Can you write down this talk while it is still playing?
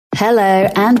Hello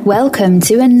and welcome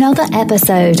to another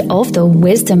episode of the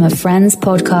Wisdom of Friends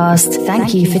podcast.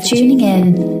 Thank you for tuning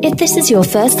in. If this is your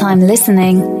first time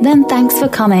listening, then thanks for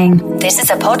coming. This is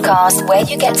a podcast where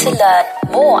you get to learn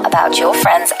more about your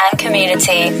friends and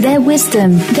community, their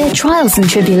wisdom, their trials and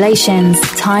tribulations,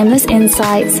 timeless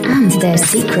insights, and their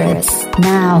secrets.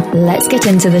 Now, let's get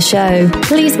into the show.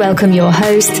 Please welcome your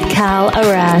host, Cal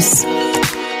Arras.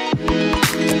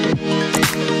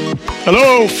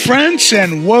 Hello, friends,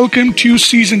 and welcome to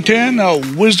Season 10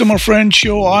 of Wisdom of Friends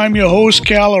show. I'm your host,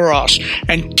 Cal Arras,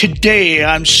 and today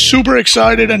I'm super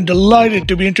excited and delighted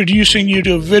to be introducing you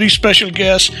to a very special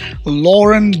guest,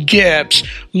 Lauren Gibbs.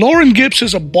 Lauren Gibbs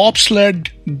is a bobsled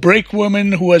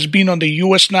brakewoman who has been on the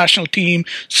U.S. national team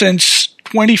since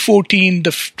 2014,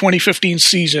 the 2015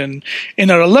 season. In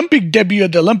her Olympic debut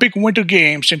at the Olympic Winter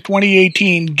Games in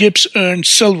 2018, Gibbs earned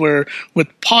silver with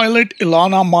pilot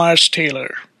Ilana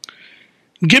Myers-Taylor.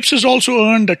 Gibbs has also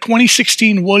earned the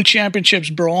 2016 World Championships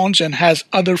bronze and has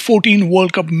other 14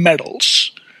 World Cup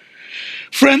medals.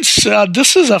 Friends,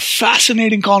 this is a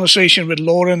fascinating conversation with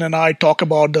Lauren, and I talk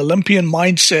about the Olympian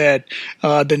mindset,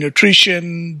 the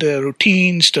nutrition, the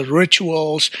routines, the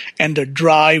rituals, and the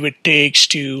drive it takes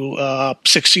to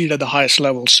succeed at the highest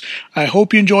levels. I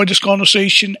hope you enjoyed this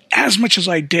conversation as much as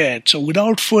I did. So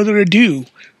without further ado,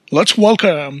 let's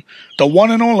welcome the one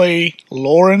and only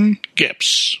Lauren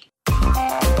Gibbs.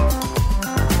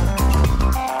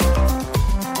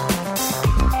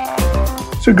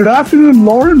 So good afternoon,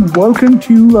 Lauren. Welcome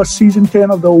to Season 10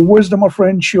 of the Wisdom of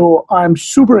Friends show. I'm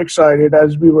super excited,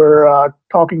 as we were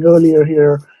talking earlier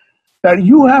here, that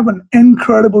you have an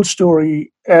incredible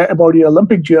story about your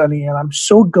Olympic journey, and I'm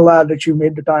so glad that you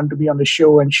made the time to be on the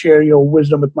show and share your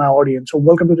wisdom with my audience. So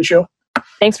welcome to the show.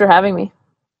 Thanks for having me.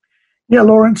 Yeah,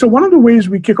 Lauren. So one of the ways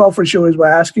we kick off our show is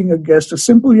by asking a guest a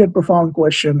simple yet profound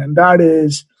question, and that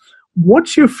is,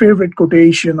 what's your favorite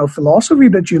quotation or philosophy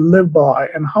that you live by,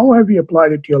 and how have you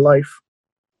applied it to your life?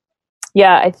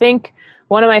 Yeah, I think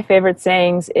one of my favorite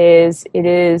sayings is, it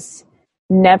is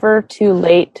never too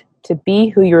late to be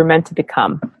who you were meant to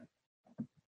become.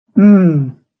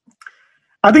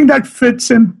 I think that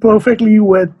fits in perfectly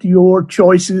with your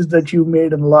choices that you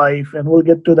made in life, and we'll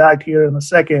get to that here in a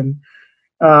second.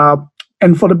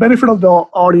 And for the benefit of the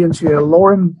audience here,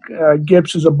 Lauren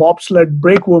Gibbs is a bobsled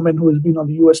brakewoman who has been on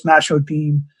the U.S. national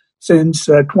team since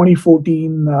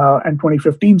 2014 and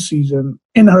 2015 season.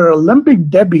 In her Olympic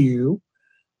debut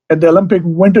at the Olympic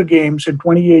Winter Games in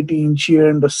 2018, she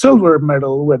earned the silver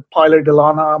medal with pilot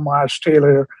Ilana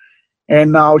Myers-Taylor.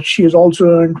 And now she has also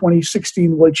earned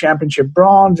 2016 World Championship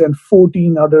bronze and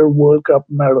 14 other World Cup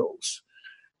medals.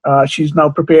 She's now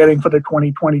preparing for the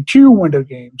 2022 Winter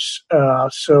Games.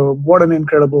 So what an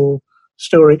incredible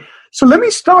story. So let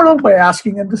me start off by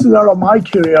asking, and this is out of my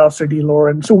curiosity,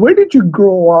 Lauren, so where did you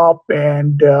grow up,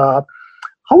 and how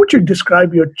would you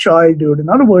describe your childhood? In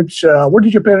other words, what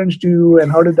did your parents do,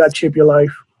 and how did that shape your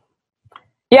life?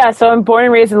 Yeah, so I'm born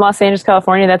and raised in Los Angeles,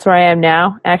 California. That's where I am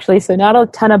now, actually. So not a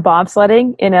ton of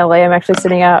bobsledding in LA. I'm actually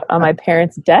sitting out on my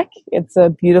parents' deck. It's a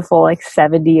beautiful,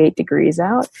 78 degrees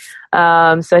out.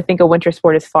 So I think a winter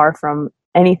sport is far from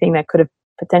anything that could have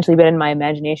potentially been in my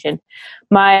imagination.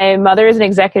 My mother is an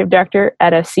executive director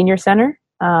at a senior center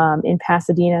in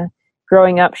Pasadena.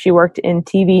 Growing up, she worked in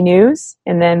TV news.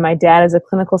 And then my dad is a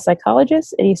clinical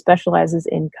psychologist, and he specializes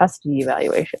in custody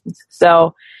evaluations.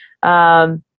 So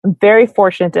I'm very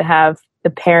fortunate to have the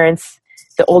parents,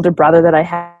 the older brother that I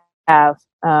have.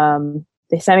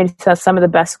 They sent me to some of the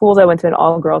best schools. I went to an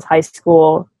all-girls high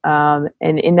school. And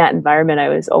in that environment, I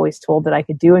was always told that I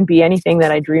could do and be anything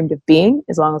that I dreamed of being,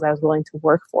 as long as I was willing to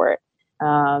work for it.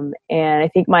 And I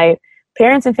think my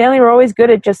parents and family were always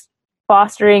good at just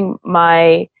fostering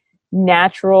my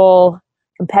natural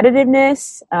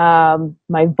competitiveness,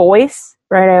 my voice,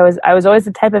 right? I was always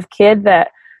the type of kid that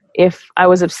if I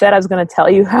was upset, I was going to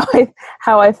tell you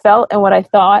how I felt and what I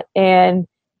thought. And,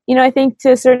 I think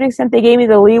to a certain extent, they gave me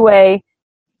the leeway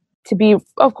to be,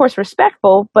 of course,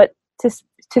 respectful, but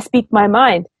to speak my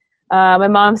mind. My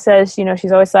mom says,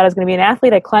 she's always thought I was going to be an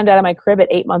athlete. I climbed out of my crib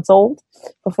at 8 months old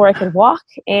before I could walk.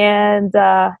 And,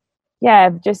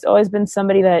 I've just always been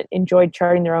somebody that enjoyed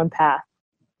charting their own path.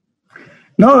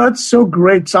 No, that's so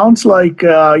great. Sounds like,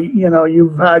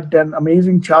 you've had an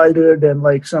amazing childhood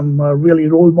and some really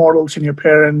role models in your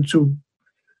parents who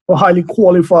were highly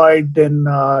qualified and,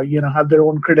 have their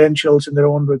own credentials and their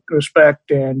own respect.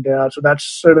 And so that's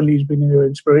certainly has been your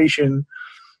inspiration.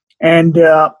 And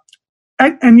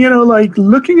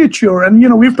looking at your,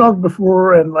 and, we've talked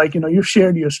before and you've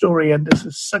shared your story, and this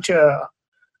is such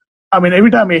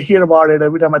every time I hear about it,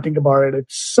 every time I think about it,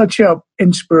 it's such a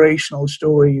inspirational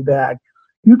story that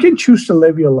you can choose to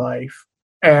live your life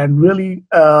and really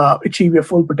achieve your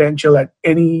full potential at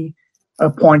any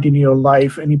point in your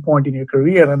life, any point in your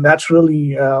career. And that's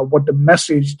really what the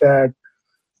message that,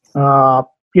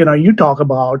 you talk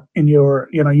about in your,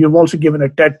 you've also given a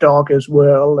TED talk as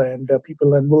well, and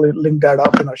people, and we'll link that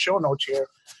up in our show notes here.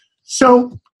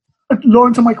 So,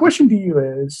 Lauren, so my question to you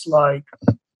is like,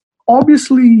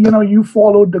 obviously, you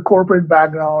followed the corporate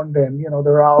background and,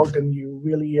 they're out and you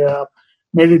really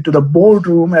made it to the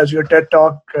boardroom as your TED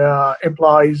talk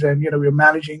implies. And, you're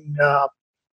managing,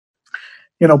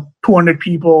 200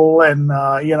 people and,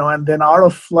 and then out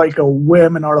of like a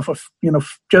whim and out of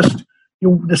just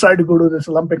you decide to go to this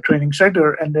Olympic training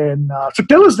center. And then, so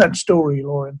tell us that story,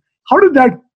 Lauren. How did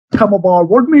that come about?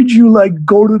 What made you like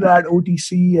go to that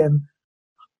OTC? And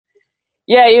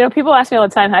yeah, people ask me all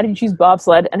the time, how did you choose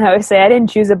bobsled? And I always say, I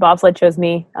didn't choose it, bobsled chose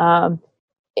me.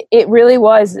 It really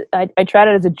was, I tried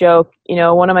it as a joke.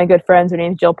 One of my good friends, her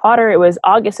name's Jill Potter, it was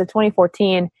August of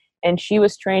 2014, and she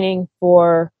was training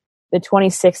for the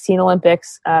 2016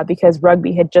 Olympics because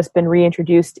rugby had just been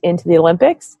reintroduced into the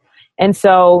Olympics. And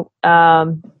so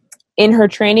in her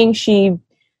training, she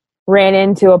ran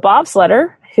into a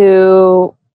bobsledder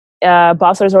who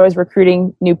bobsledders are always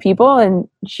recruiting new people, and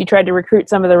she tried to recruit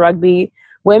some of the rugby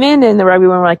women, and the rugby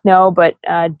women were like, no, but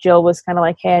Jill was kind of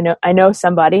like, hey, I know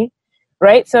somebody,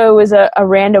 right? So it was a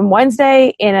random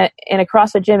Wednesday in a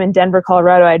CrossFit gym in Denver,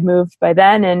 Colorado. I'd moved by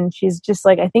then, and she's just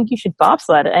like, I think you should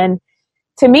bobsled. And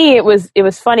to me, it was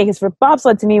funny because for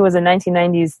bobsled, to me, was a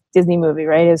 1990s Disney movie,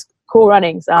 right? It was Cool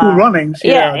Runnings. Cool Runnings,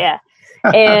 yeah.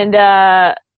 And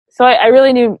so I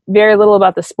really knew very little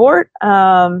about the sport.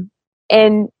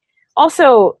 And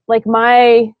also, like,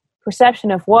 my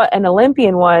perception of what an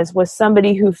Olympian was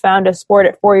somebody who found a sport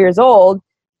at 4 years old,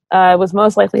 was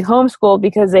most likely homeschooled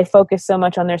because they focused so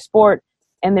much on their sport,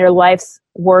 and their life's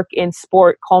work in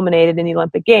sport culminated in the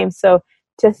Olympic Games. So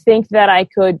to think that I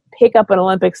could pick up an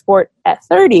Olympic sport at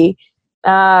 30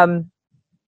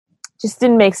 just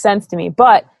didn't make sense to me.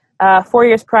 But 4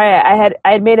 years prior, I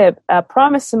had made a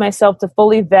promise to myself to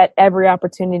fully vet every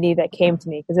opportunity that came to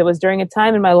me, because it was during a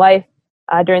time in my life,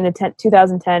 during the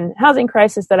 2010 housing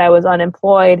crisis, that I was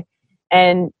unemployed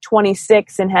and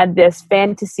 26 and had this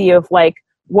fantasy of like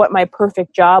what my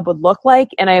perfect job would look like.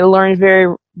 And I learned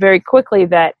very, very quickly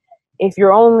that if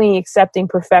you're only accepting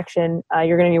perfection,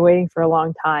 you're going to be waiting for a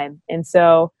long time. And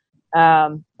so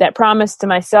that promise to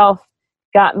myself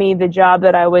got me the job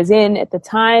that I was in at the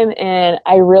time. And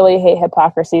I really hate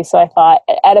hypocrisy. So I thought,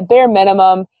 at a bare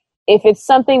minimum, if it's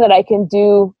something that I can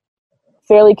do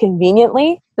fairly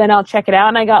conveniently, then I'll check it out.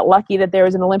 And I got lucky that there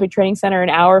was an Olympic training center an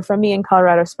hour from me in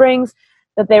Colorado Springs,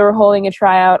 that they were holding a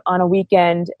tryout on a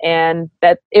weekend, and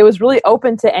that it was really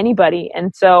open to anybody.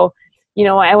 And so,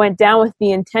 I went down with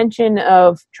the intention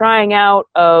of trying out,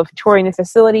 of touring the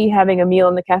facility, having a meal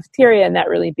in the cafeteria, and that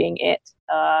really being it.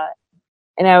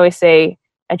 And I always say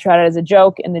I tried it as a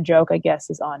joke, and the joke, I guess,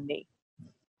 is on me.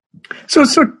 So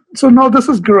no, this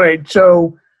is great.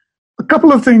 So a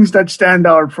couple of things that stand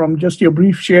out from just your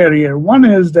brief share here. One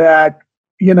is that,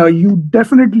 you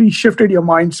definitely shifted your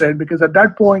mindset, because at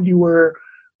that point you were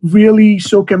really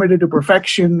so committed to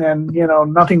perfection and,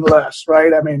 nothing less,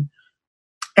 right? I mean,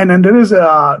 and then there is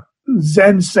a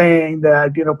Zen saying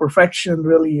that, perfection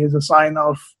really is a sign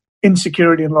of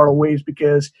insecurity in a lot of ways,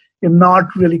 because you're not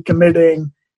really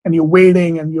committing and you're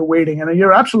waiting and you're waiting. And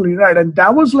you're absolutely right. And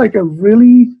that was like a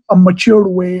mature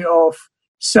way of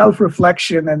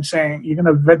self-reflection and saying you're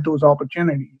going to vet those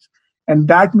opportunities. And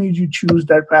that made you choose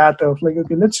that path of like,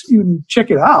 okay, let's even check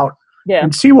it out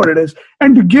and see what it is.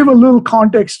 And to give a little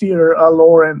context here,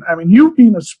 Lauren, I mean, you've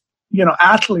been a,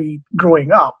 athlete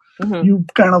growing up. Mm-hmm. You've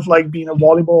kind of like been a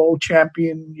volleyball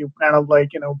champion. You've kind of like,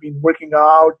 been working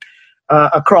out,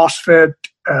 a CrossFit,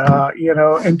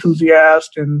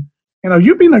 enthusiast. And,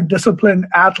 you've been a disciplined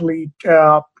athlete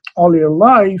all your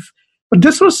life. But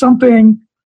this was something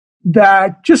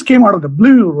that just came out of the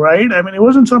blue, right? I mean, it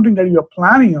wasn't something that you were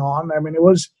planning on. I mean, it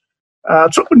was, I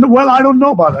don't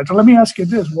know about that. So let me ask you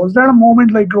this. Was there a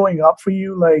moment like growing up for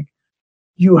you, like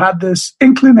you had this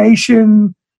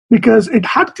inclination, because it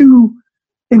had to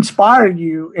inspire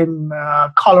you in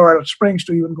Colorado Springs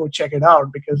to even go check it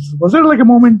out? Because was there like a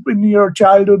moment in your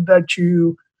childhood that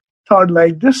you thought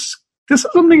like, this is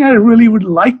something I really would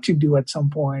like to do at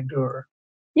some point? Or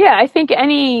yeah, I think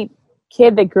any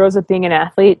kid that grows up being an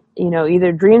athlete,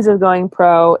 either dreams of going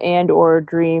pro and or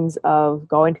dreams of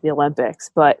going to the Olympics.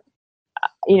 But,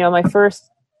 my first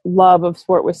love of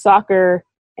sport was soccer.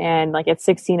 And like at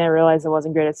 16, I realized I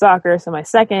wasn't great at soccer. So my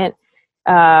second,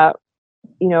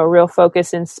 real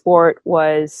focus in sport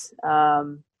was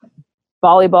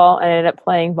volleyball. I ended up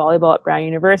playing volleyball at Brown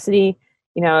University.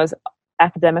 I was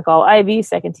academic all Ivy,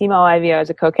 second team all Ivy. I was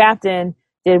a co-captain,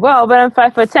 did well, but I'm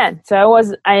 5'10". So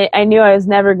I knew I was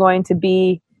never going to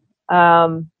be a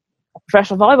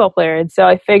professional volleyball player. And so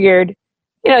I figured,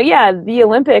 the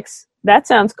Olympics, that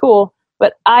sounds cool.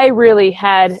 But I really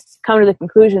had come to the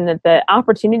conclusion that the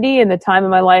opportunity and the time in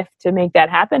my life to make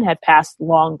that happen had passed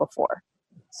long before.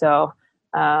 So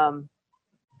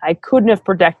I couldn't have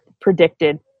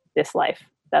predicted this life.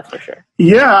 That's for sure.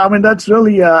 Yeah, I mean, that's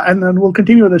really, and then we'll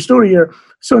continue with the story here.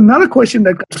 So another question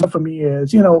that comes up for me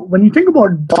is, when you think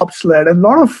about bobsled, and a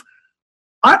lot of,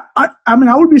 I mean,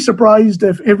 I would be surprised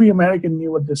if every American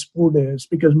knew what this sport is,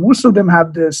 because most of them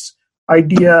have this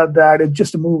idea that it's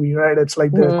just a movie, right? It's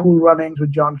like the Cool Runnings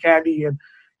with John Candy, and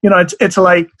it's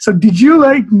like. So did you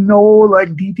know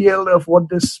detail of what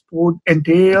this sport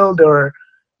entailed, or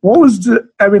what was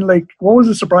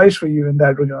the surprise for you in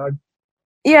that regard?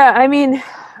 Yeah, I mean,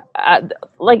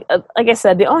 like I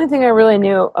said, the only thing I really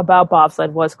knew about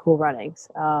bobsled was Cool Runnings.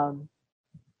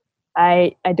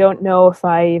 I don't know if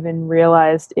I even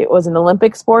realized it was an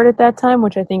Olympic sport at that time,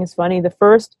 which I think is funny. The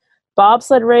first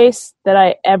bobsled race that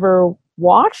I ever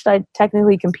watched, I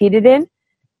technically competed in.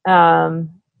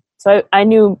 So I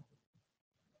knew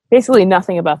basically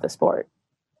nothing about the sport.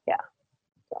 Yeah.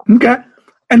 So. Okay.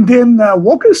 And then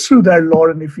walk us through that,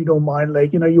 Lauren, if you don't mind.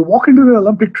 You walk into the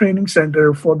Olympic Training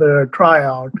Center for the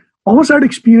tryout. What was that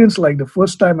experience like the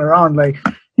first time around?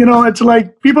 It's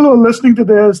like people who are listening to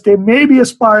this, they may be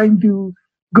aspiring to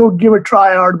go give a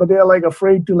tryout, but they're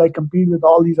afraid to compete with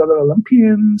all these other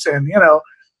Olympians. And,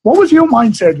 what was your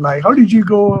mindset like? How did you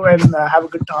go and have a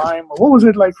good time? What was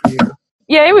it like for you?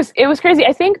 Yeah, it was crazy.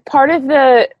 I think part of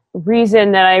the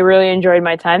reason that I really enjoyed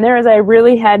my time there is I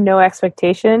really had no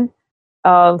expectation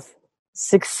of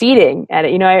succeeding at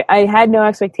it. I had no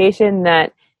expectation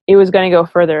that it was going to go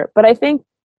further. But I think,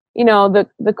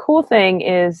 the cool thing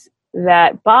is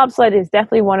that bobsled is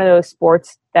definitely one of those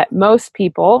sports that most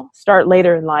people start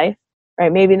later in life,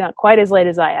 right? Maybe not quite as late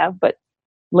as I have, but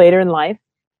later in life.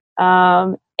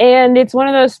 And it's one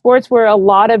of those sports where a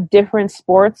lot of different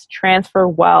sports transfer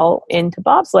well into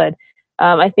bobsled.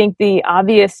 I think the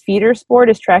obvious feeder sport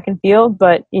is track and field,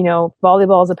 but,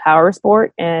 volleyball is a power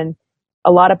sport and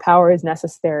a lot of power is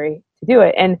necessary to do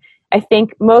it. And I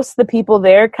think most of the people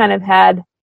there kind of had,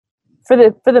 for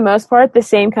the most part, the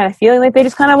same kind of feeling. They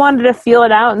just kind of wanted to feel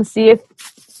it out and see if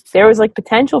there was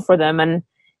potential for them. And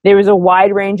there was a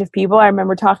wide range of people. I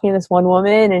remember talking to this one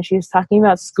woman and she was talking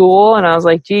about school, and I was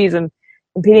like, geez, I'm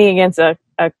competing against a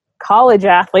college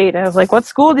athlete. And I was like, what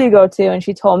school do you go to? And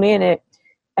she told me, and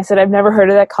I said, I've never heard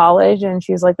of that college. And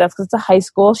she was like, that's because it's a high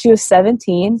school. She was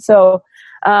 17. So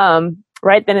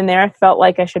right then and there, I felt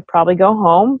like I should probably go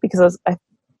home because I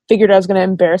figured I was going to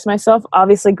embarrass myself.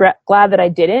 Obviously glad that I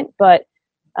didn't, but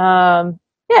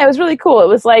it was really cool. It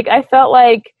was I felt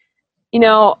like,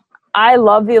 I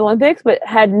love the Olympics, but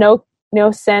had no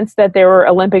sense that there were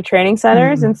Olympic training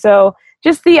centers. Mm-hmm. And so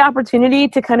just the opportunity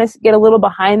to kind of get a little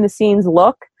behind the scenes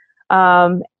look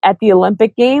at the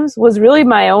Olympic Games was really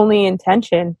my only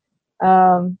intention.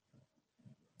 And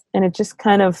it just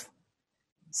kind of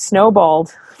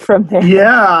snowballed from there.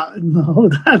 Yeah, no,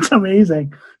 that's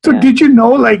amazing. So did you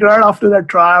know, right after that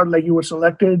tryout, you were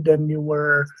selected and you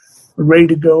were ready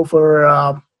to go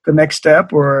for the next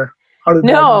step, or how did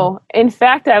that go? In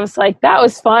fact, I was like, that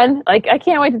was fun. I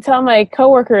can't wait to tell my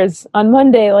coworkers on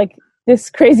Monday, this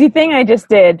crazy thing I just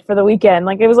did for the weekend.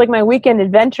 It was my weekend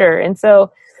adventure. And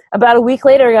so about a week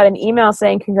later, I got an email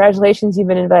saying, congratulations, you've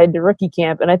been invited to rookie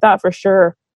camp. And I thought for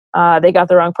sure they got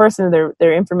the wrong person,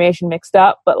 their information mixed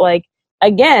up. But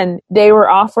again, they were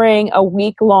offering a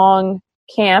week-long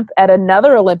camp at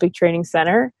another Olympic training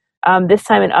center, this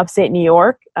time in upstate New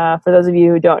York. For those of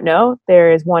you who don't know,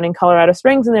 there is one in Colorado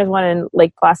Springs and there's one in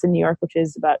Lake Placid, New York, which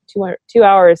is about 2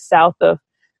 hours south of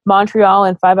Montreal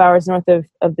and 5 hours north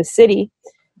of the city.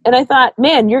 And I thought,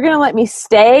 man, you're going to let me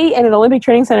stay in an Olympic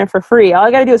training center for free. All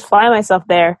I got to do is fly myself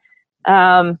there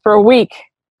for a week.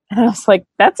 And I was like,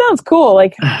 that sounds cool.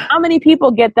 How many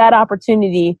people get that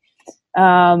opportunity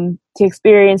to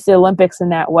experience the Olympics in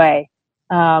that way?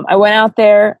 I went out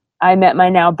there. I met my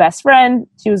now best friend.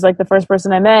 She was the first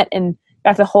person I met and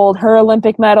got to hold her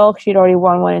Olympic medal. She'd already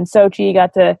won one in Sochi.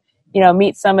 Got to,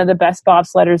 meet some of the best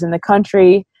bobsledders in the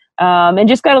country, and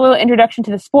just got a little introduction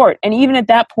to the sport. And even at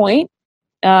that point,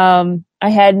 I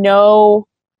had no,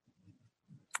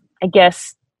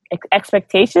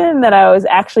 expectation that I was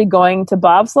actually going to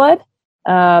bobsled.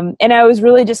 And I was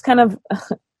really just kind of,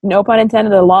 no pun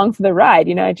intended, along for the ride.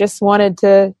 I just wanted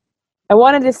to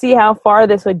see how far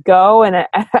this would go. And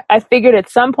I figured at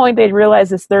some point they'd realize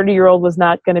this 30-year-old was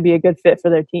not going to be a good fit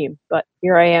for their team. But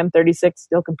here I am, 36,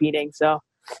 still competing. So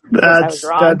I was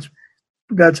wrong.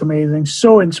 That's amazing.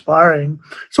 So inspiring.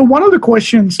 So one of the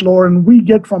questions, Lauren, we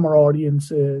get from our audience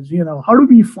is, how do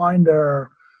we find our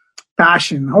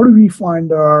passion? How do we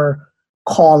find our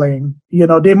calling?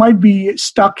 They might be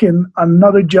stuck in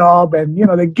another job and,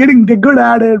 they're good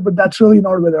at it, but that's really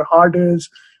not where their heart is.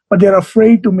 But they're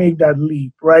afraid to make that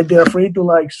leap, right? They're afraid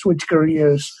to switch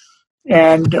careers.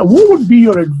 And what would be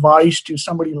your advice to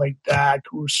somebody like that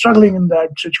who's struggling in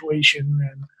that situation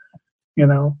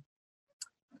and,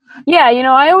 Yeah,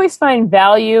 I always find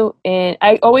value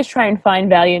I always try and find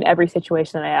value in every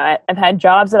situation that I've had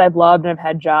jobs that I've loved and I've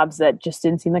had jobs that just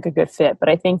didn't seem like a good fit. But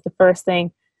I think the first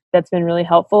thing that's been really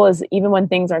helpful is even when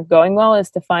things aren't going well is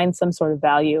to find some sort of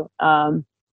value. And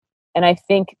I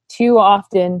think too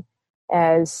often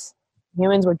as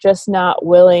humans, we're just not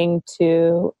willing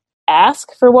to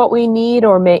ask for what we need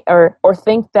or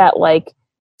think that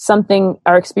something,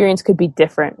 our experience could be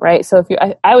different, right? So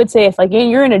I would say if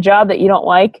you're in a job that you don't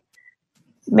like,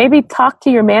 maybe talk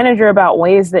to your manager about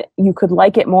ways that you could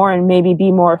like it more and maybe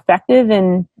be more effective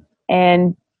and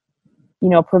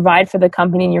provide for the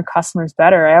company and your customers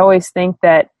better. I always think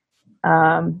that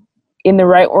in the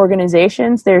right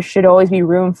organizations, there should always be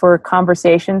room for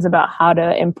conversations about how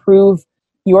to improve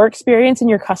your experience and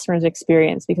your customers'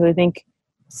 experience, because I think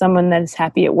someone that is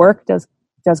happy at work does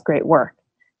great work.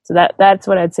 So that's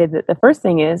what I'd say that the first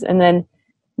thing is. And then,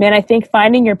 man, I think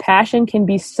finding your passion can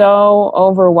be so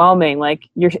overwhelming.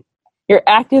 You're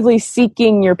actively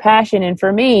seeking your passion. And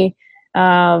for me,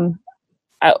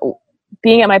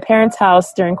 being at my parents'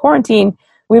 house during quarantine,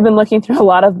 we've been looking through a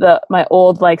lot of my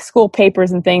old school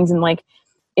papers and things. And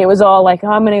it was all I'm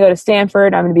going to go to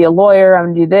Stanford. I'm going to be a lawyer. I'm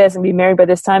going to do this and be married by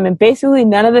this time. And basically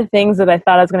none of the things that I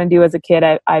thought I was going to do as a kid,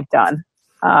 I've done.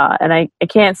 And I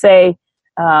can't say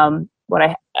what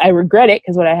I regret it,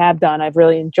 because what I have done, I've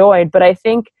really enjoyed. But I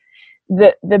think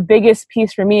the biggest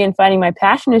piece for me in finding my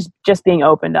passion is just being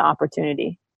open to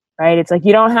opportunity, right? It's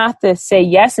you don't have to say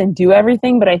yes and do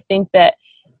everything, but I think that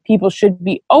people should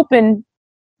be open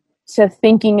to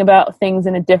thinking about things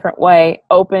in a different way,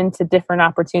 open to different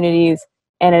opportunities,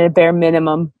 and at a bare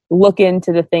minimum, look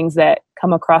into the things that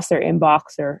come across their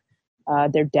inbox or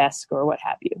their desk or what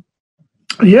have you.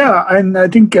 Yeah, and I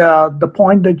think the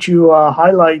point that you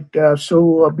highlight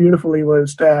so beautifully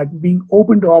was that being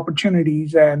open to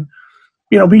opportunities and,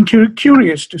 being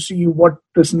curious to see what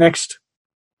this next,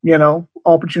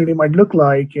 opportunity might look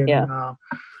like. And,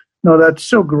 no, that's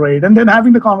so great. And then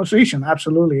having the conversation,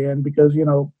 absolutely. And because,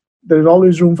 there's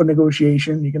always room for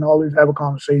negotiation. You can always have a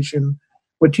conversation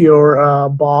with your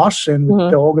boss and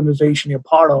with the organization you're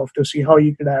part of to see how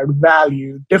you could add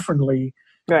value differently.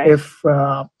 Right. If,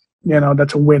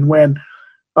 that's a win-win.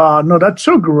 No, that's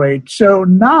so great. So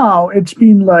now it's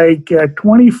been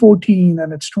 2014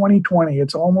 and it's 2020.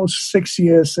 It's almost 6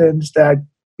 years since that,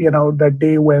 that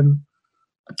day when,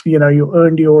 you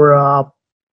earned your,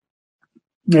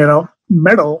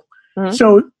 medal. Mm-hmm.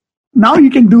 So now you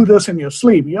can do this in your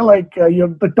sleep. You're you're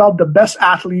the best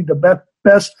athlete, the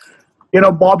best,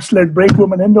 bobsled brake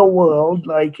woman in the world.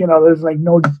 There's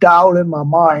no doubt in my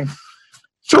mind.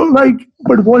 So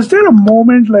but was there a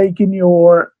moment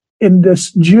in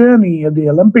this journey, the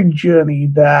Olympic journey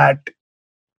that,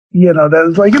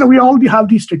 there's we all have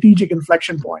these strategic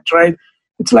inflection points, right?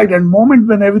 It's that moment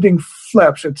when everything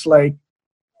flips. It's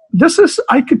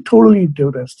I could totally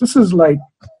do this. This is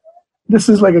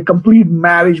a complete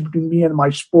marriage between me and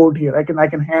my sport here. I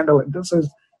can handle it. This is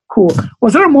cool.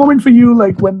 Was there a moment for you,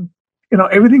 when,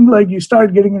 everything, you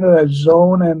started getting into that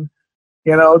zone and,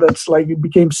 that's it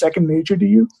became second nature to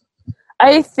you?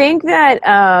 I think that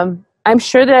I'm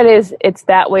sure that it's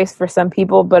that way for some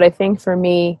people, but I think for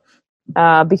me,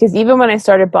 because even when I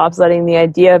started bobsledding, the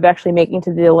idea of actually making it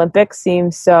to the Olympics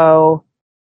seemed so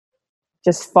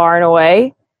just far and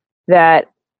away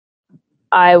that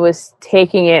I was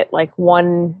taking it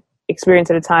one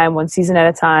experience at a time, one season at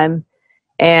a time.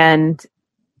 And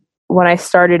when I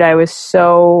started, I was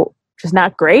so just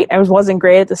not great. I wasn't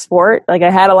great at the sport. I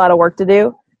had a lot of work to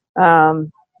do. So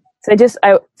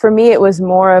for me, it was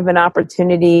more of an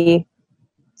opportunity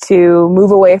to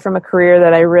move away from a career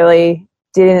that I really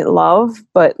didn't love,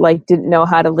 but didn't know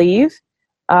how to leave,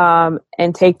 and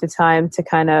take the time to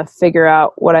kind of figure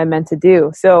out what I meant to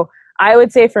do. So I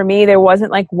would say for me, there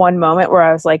wasn't one moment where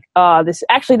I was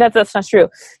that's not true.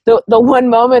 The one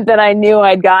moment that I knew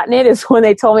I'd gotten it is when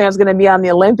they told me I was going to be on the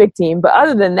Olympic team. But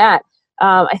other than that,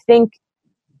 I think,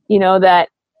 that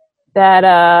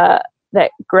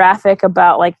graphic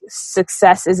about like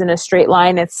success isn't a straight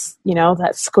line. It's,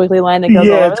 that squiggly line that goes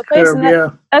all over the place. Curved,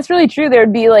 and that's really true.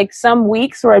 There'd be like some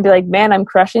weeks where I'd be like, man, I'm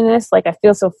crushing this. Like I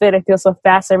feel so fit. I feel so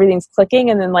fast. Everything's clicking.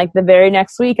 And then like the very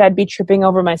next week I'd be tripping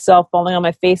over myself, falling on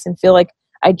my face and feel like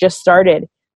I just started.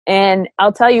 And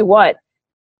I'll tell you what,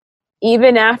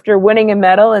 even after winning a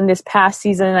medal in this past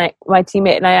season, my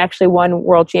teammate and I actually won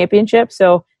world championship.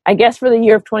 So I guess for the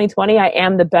year of 2020, I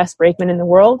am the best brakeman in the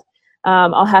world.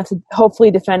 I'll have to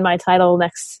hopefully defend my title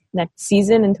next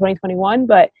season in 2021.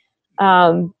 But,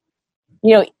 there's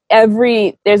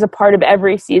a part of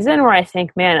every season where I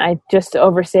think, man, I just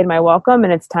overstayed my welcome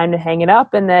and it's time to hang it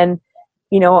up. And then,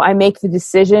 I make the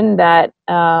decision that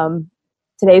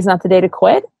today's not the day to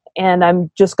quit and I'm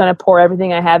just going to pour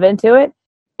everything I have into it.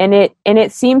 And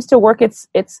it seems to work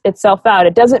itself out.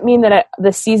 It doesn't mean that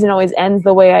the season always ends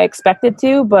the way I expect it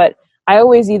to, but I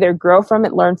always either grow from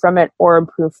it, learn from it, or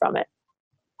improve from it.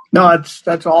 No,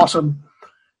 that's awesome.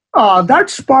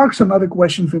 That sparks another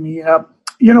question for me.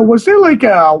 Was there like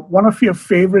one of your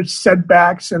favorite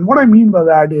setbacks? And what I mean by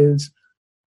that is,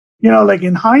 like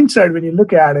in hindsight, when you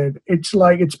look at it, it's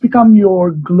like it's become your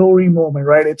glory moment,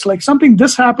 right? It's like something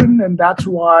this happened and that's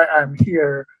why I'm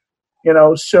here,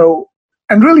 so.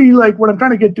 And really, like, what I'm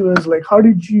trying to get to is, like, how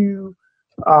did you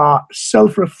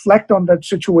self-reflect on that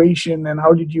situation, and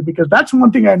how did you? Because that's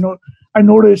one thing I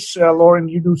notice, Lauren,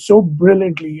 you do so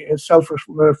brilliantly is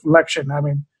self-reflection. I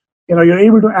mean, you're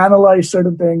able to analyze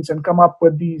certain things and come up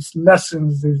with these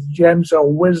lessons, these gems of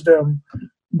wisdom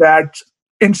that's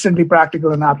instantly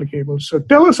practical and applicable. So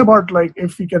tell us about, like,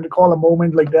 if you can recall a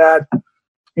moment like that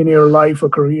in your life or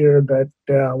career that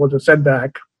was a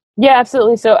setback. Yeah,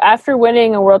 absolutely. So after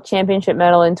winning a world championship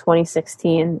medal in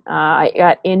 2016, I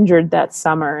got injured that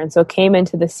summer. And so came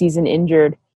into the season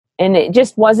injured. And it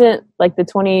just wasn't like the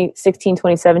 2016,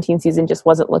 2017 season just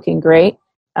wasn't looking great.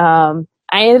 I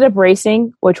ended up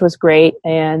racing, which was great,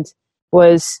 and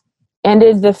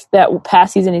ended that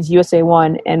past season as USA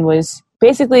 1 and was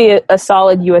basically a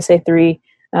solid USA 3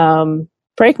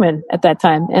 brakeman at that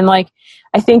time. And like,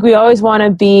 I think we always want to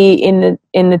be in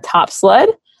the top sled,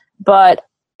 but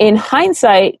in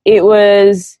hindsight, it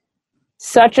was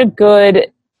such a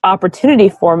good opportunity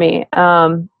for me.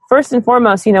 First and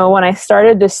foremost, when I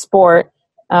started this sport,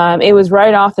 it was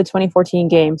right off the 2014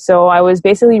 games. So I was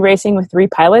basically racing with 3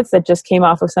 pilots that just came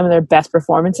off of some of their best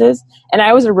performances. And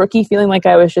I was a rookie feeling like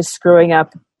I was just screwing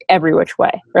up every which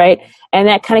way, right? And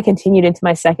that kind of continued into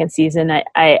my second season.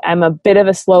 I'm a bit of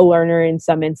a slow learner in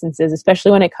some instances,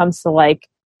 especially when it comes to like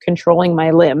controlling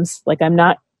my limbs. Like I'm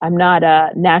not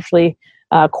naturally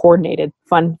coordinated.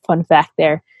 Fun fact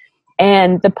there.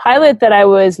 And the pilot that I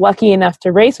was lucky enough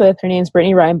to race with, her name's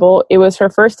Brittany Reinbold. It was her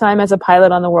first time as a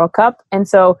pilot on the World Cup. And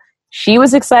so she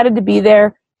was excited to be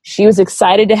there. She was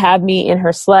excited to have me in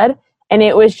her sled. And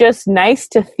it was just nice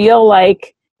to feel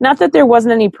like, not that there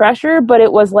wasn't any pressure, but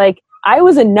it was like, I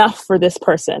was enough for this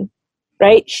person,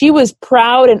 right? She was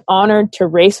proud and honored to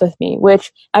race with me,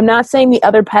 which I'm not saying the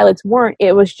other pilots weren't.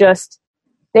 It was just,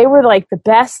 they were like the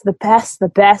best,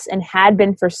 and had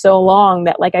been for so long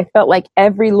that like I felt like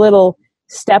every little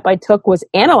step I took was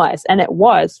analyzed, and it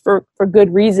was for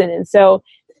good reason. And so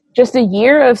just a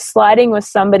year of sliding with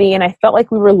somebody, and I felt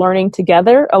like we were learning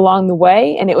together along the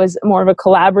way, and it was more of a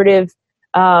collaborative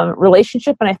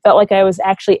relationship, and I felt like I was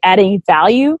actually adding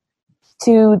value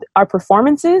to our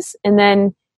performances. And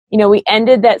then, we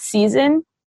ended that season,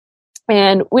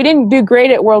 and we didn't do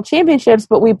great at World Championships,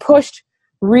 but we pushed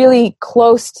really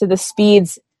close to the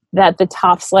speeds that the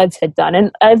top sleds had done.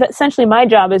 And essentially my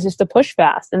job is just to push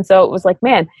fast. And so it was like,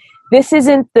 man, this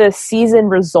isn't the season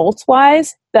results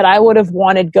wise that I would have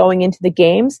wanted going into the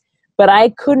games, but I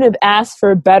couldn't have asked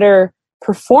for a better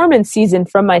performance season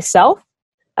from myself.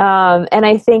 And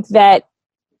I think that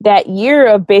year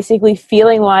of basically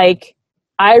feeling like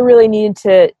I really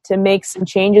needed to make some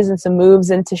changes and some moves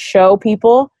and to show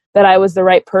people that I was the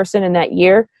right person in that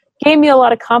year gave me a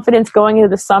lot of confidence going into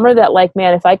the summer that like,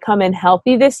 man, if I come in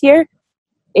healthy this year,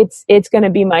 it's going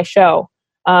to be my show.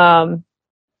 And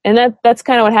that's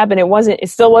kind of what happened. It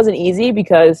still wasn't easy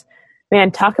because,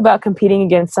 man, talk about competing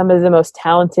against some of the most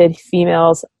talented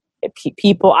females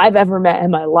people I've ever met in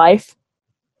my life.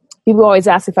 People always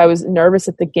ask if I was nervous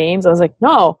at the games. I was like,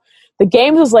 no, the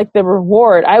games was like the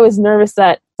reward. I was nervous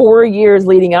that 4 years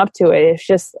leading up to it.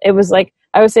 It was like,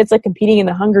 I would say it's like competing in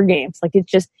the Hunger Games. Like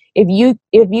it's just, if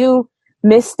you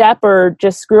misstep or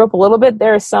just screw up a little bit,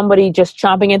 there is somebody just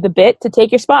chomping at the bit to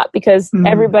take your spot because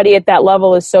everybody at that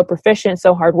level is so proficient,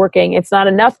 so hardworking. It's not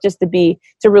enough just to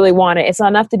really want it. It's not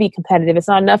enough to be competitive. It's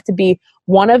not enough to be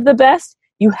one of the best.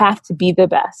 You have to be the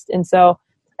best. And so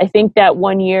I think that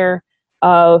 1 year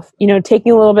of,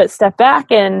 taking a little bit step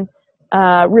back and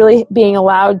really being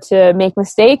allowed to make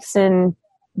mistakes and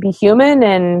be human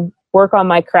and work on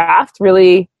my craft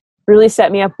really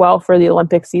set me up well for the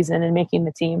Olympic season and making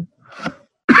the team.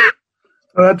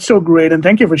 That's so great. And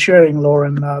thank you for sharing,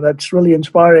 Lauren. That's really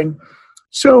inspiring.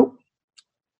 So,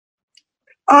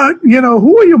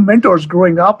 who were your mentors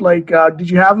growing up? Like, did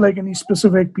you have like any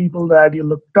specific people that you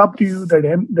looked up to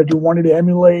that you wanted to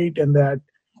emulate and that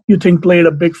you think played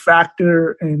a big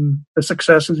factor in the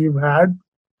successes you've had?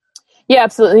 Yeah,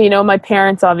 absolutely. My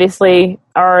parents obviously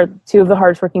are two of the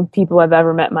hardest working people I've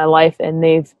ever met in my life. And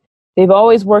they've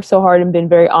always worked so hard and been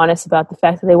very honest about the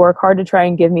fact that they work hard to try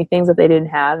and give me things that they didn't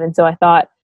have. And so I thought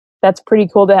that's pretty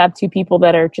cool to have two people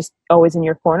that are just always in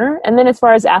your corner. And then as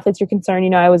far as athletes are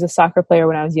concerned, I was a soccer player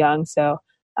when I was young. So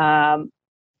Brianna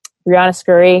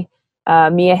Scurry,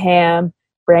 Mia Hamm,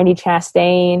 Brandy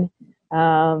Chastain,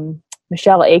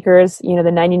 Michelle Akers,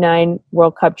 the 99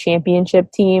 World Cup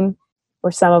championship team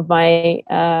were some of my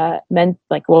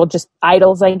just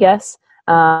idols, I guess.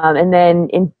 And then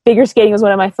in figure skating was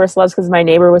one of my first loves because my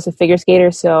neighbor was a figure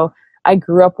skater. So I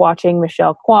grew up watching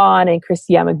Michelle Kwan and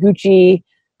Christy Yamaguchi.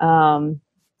 So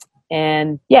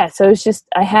it was just,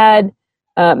 I had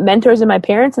mentors in my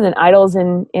parents and then idols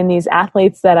in these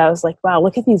athletes that I was like, wow,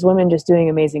 look at these women just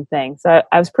doing amazing things. So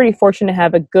I was pretty fortunate to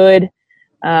have a good,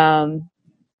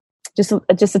 just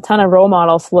a ton of role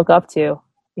models to look up to,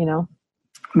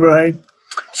 Right.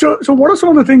 So what are some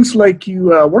of the things like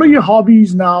what are your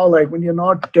hobbies now? Like when you're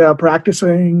not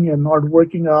practicing and not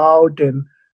working out, and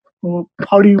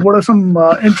what are some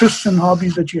interests and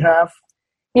hobbies that you have?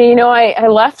 Yeah, I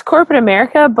left corporate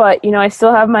America, but, I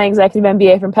still have my executive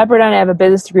MBA from Pepperdine. I have a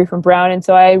business degree from Brown. And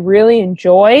so I really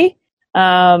enjoy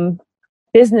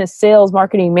business, sales,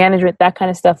 marketing, management, that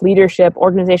kind of stuff, leadership,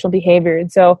 organizational behavior.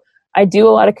 And so I do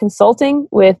a lot of consulting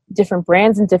with different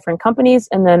brands and different companies.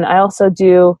 And then I also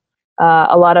do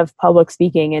a lot of public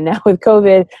speaking. And now with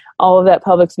COVID, all of that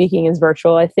public speaking is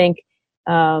virtual. I think,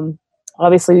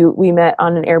 obviously we met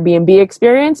on an Airbnb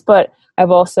experience, but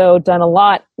I've also done a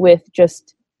lot with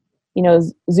just,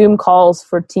 Zoom calls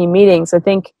for team meetings. I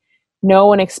think no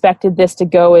one expected this to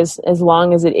go as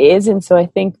long as it is. And so I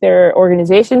think there are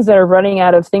organizations that are running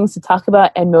out of things to talk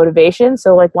about and motivation.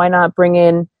 So like, why not bring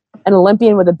in an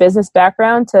Olympian with a business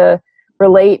background to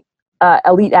relate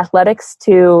elite athletics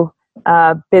to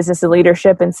business and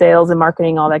leadership and sales and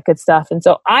marketing, all that good stuff. And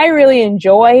so I really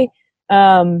enjoy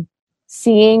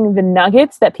seeing the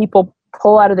nuggets that people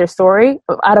pull out of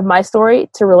my story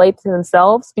to relate to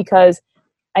themselves, because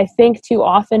I think too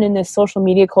often in this social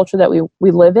media culture that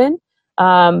we live in,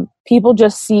 people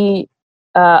just see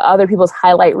other people's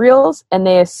highlight reels and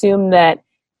they assume that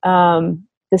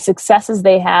the successes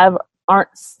they have aren't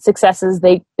successes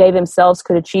they themselves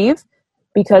could achieve,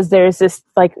 because there's this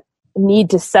like need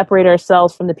to separate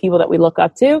ourselves from the people that we look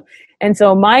up to. And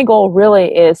so my goal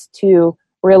really is to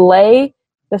relay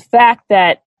the fact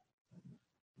that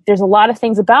there's a lot of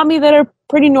things about me that are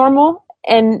pretty normal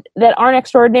and that aren't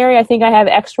extraordinary. I think I have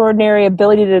extraordinary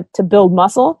ability to build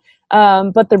muscle.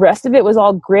 But the rest of it was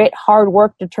all grit, hard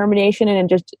work, determination, and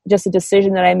just a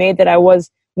decision that I made that I was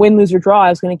win, lose, or draw. I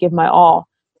was going to give my all.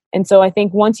 And so I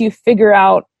think once you figure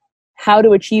out how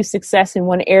to achieve success in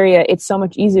one area, it's so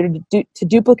much easier to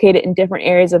duplicate it in different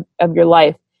areas of your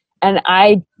life. And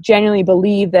I genuinely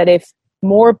believe that if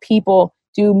more people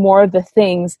do more of the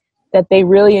things that they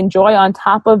really enjoy on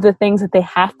top of the things that they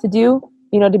have to do,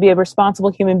 to be a responsible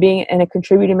human being and a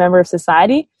contributing member of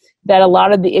society, that a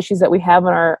lot of the issues that we have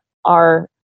in our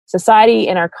society,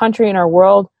 in our country, in our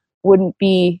world wouldn't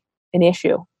be an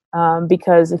issue.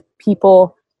 Because if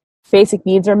people basic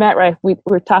needs are met, right? If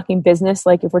we're talking business,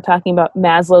 like if we're talking about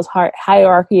Maslow's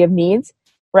hierarchy of needs,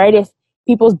 right? If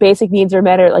people's basic needs are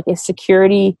met, or like if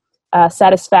security,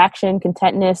 satisfaction,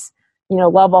 contentness,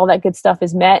 love, all that good stuff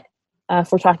is met,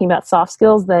 if we're talking about soft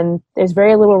skills, then there's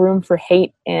very little room for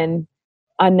hate and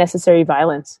unnecessary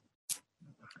violence.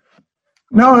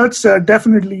 No, that's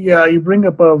definitely, you bring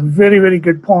up a very, very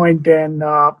good point. And,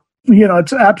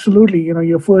 it's absolutely,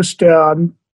 your first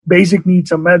basic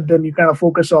needs are met, then you kind of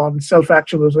focus on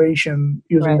self-actualization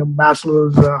using the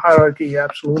Maslow's hierarchy.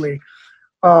 Absolutely.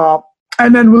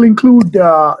 And then we'll include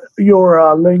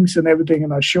your links and everything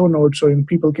in our show notes so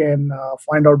people can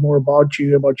find out more about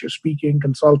you, about your speaking,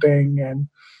 consulting, and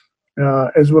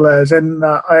as well as. And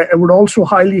I would also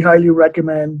highly, highly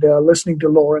recommend listening to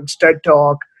Lauren's TED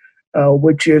Talk,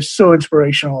 which is so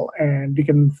inspirational. And you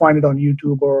can find it on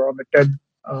YouTube or on the TED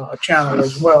channel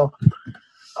as well.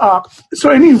 So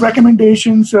any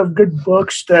recommendations of good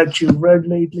books that you've read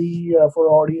lately for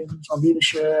audience on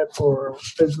leadership or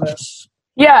business?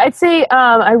 Yeah, I'd say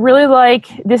I really like,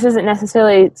 this isn't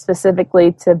necessarily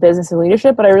specifically to business and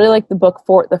leadership, but I really like the book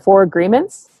for the Four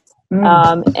Agreements.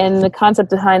 And the concept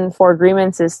behind the Four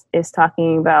Agreements is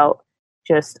talking about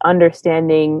just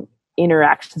understanding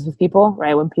interactions with people,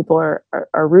 right? When people are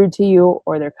rude to you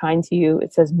or they're kind to you,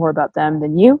 it says more about them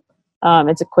than you.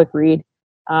 It's a quick read.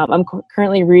 I'm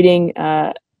currently reading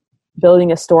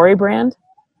Building a Story Brand,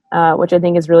 which I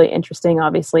think is really interesting,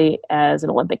 obviously, as an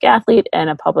Olympic athlete and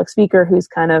a public speaker who's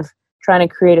kind of trying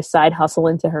to create a side hustle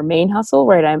into her main hustle,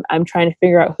 right? I'm trying to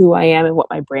figure out who I am and what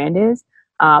my brand is,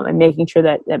 and making sure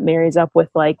that marries up with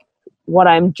like what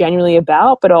I'm genuinely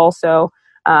about, but also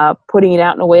putting it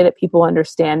out in a way that people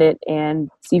understand it and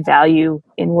see value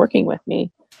in working with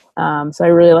me. So I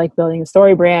really like Building a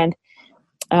Story Brand.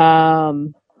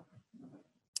 And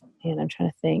I'm trying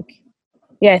to think.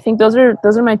 Yeah, I think those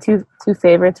are my two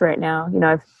favorites right now. You know,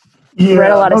 I've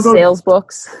read a lot of sales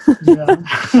books.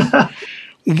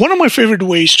 One of my favorite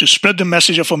ways to spread the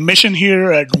message of a mission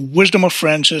here at Wisdom of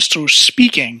Friends is through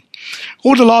speaking.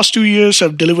 Over the last 2 years,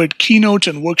 I've delivered keynotes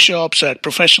and workshops at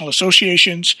professional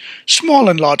associations, small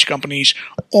and large companies,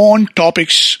 on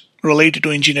topics related to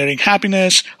engineering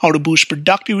happiness, how to boost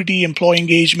productivity, employee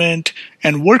engagement,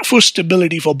 and workforce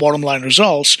stability for bottom line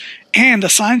results, and the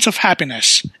science of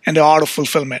happiness and the art of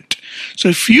fulfillment. So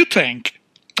if you think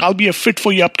I'll be a fit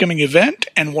for your upcoming event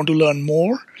and want to learn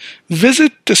more,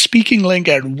 visit the speaking link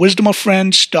at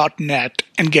wisdomoffriends.net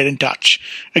and get in touch.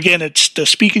 Again, it's the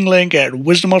speaking link at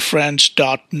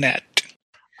wisdomoffriends.net.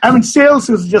 I mean, sales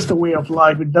is just a way of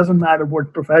life. It doesn't matter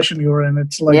what profession you're in.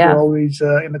 It's like you're always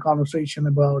in the conversation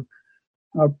about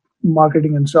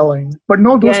marketing and selling. But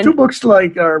no, those two books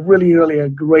like are really, really a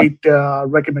great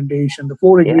recommendation. The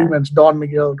Four Agreements, Don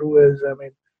Miguel Ruiz. I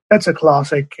mean, that's a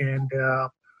classic. And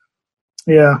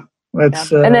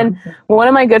that's. And then one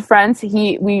of my good friends,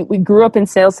 we grew up in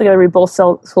sales together. We both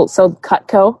sold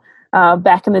Cutco.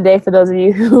 Back in the day, for those of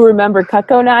you who remember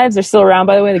Cutco knives, they're still around,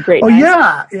 by the way, the great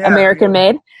knives, American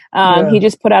made. He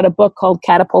just put out a book called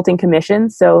Catapulting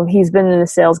Commissions. So he's been in the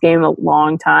sales game a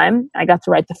long time. I got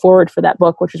to write the foreword for that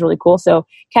book, which is really cool. So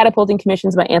Catapulting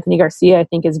Commissions by Anthony Garcia, I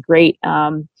think is great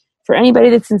for anybody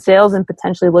that's in sales and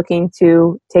potentially looking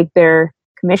to take their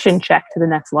commission check to the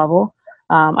next level.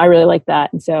 I really like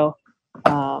that. And so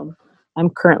I'm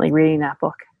currently reading that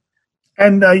book.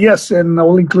 And yes, and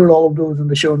I'll include all of those in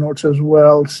the show notes as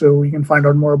well, so you can find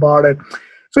out more about it.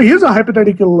 So here's a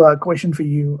hypothetical question for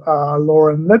you,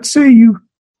 Lauren. Let's say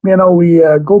we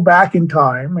go back in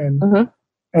time,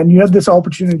 and you have this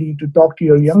opportunity to talk to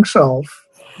your young self,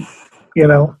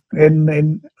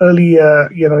 in early,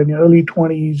 in your early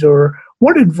 20s, or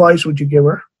what advice would you give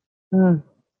her?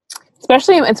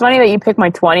 Especially, it's funny that you pick my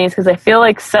 20s because I feel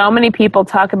like so many people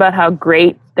talk about how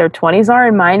great their 20s are,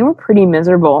 and mine were pretty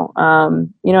miserable.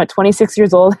 At 26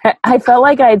 years old, I felt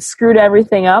like I had screwed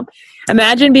everything up.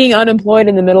 Imagine being unemployed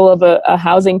in the middle of a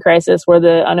housing crisis where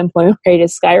the unemployment rate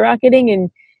is skyrocketing,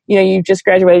 and you've just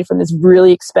graduated from this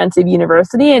really expensive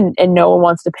university, and no one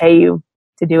wants to pay you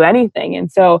to do anything.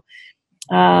 And so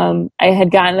I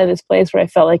had gotten to this place where I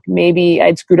felt like maybe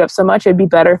I'd screwed up so much, it'd be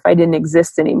better if I didn't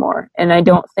exist anymore. And I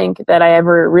don't think that I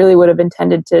ever really would have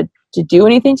intended to do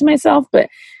anything to myself, but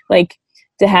like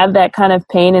to have that kind of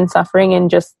pain and suffering and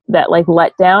just that like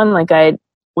let down, I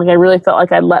really felt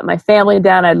like I'd let my family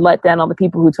down. I'd let down all the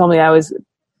people who told me I was,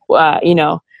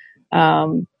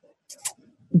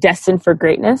 destined for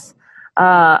greatness.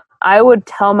 I would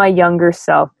tell my younger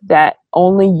self that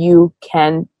only you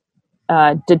can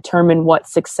determine what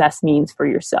success means for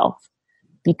yourself,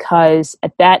 because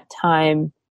at that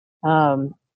time,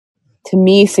 to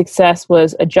me, success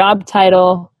was a job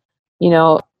title,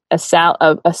 a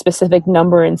specific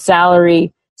number in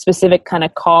salary, specific kind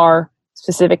of car,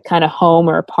 specific kind of home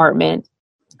or apartment,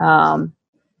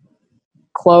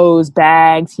 clothes,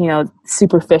 bags,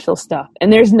 superficial stuff.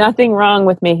 And there's nothing wrong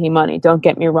with making money. Don't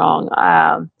get me wrong.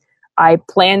 I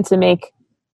plan to make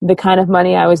the kind of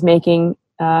money I was making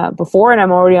before, and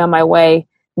I'm already on my way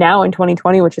now in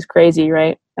 2020, which is crazy,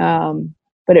 right?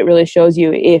 But it really shows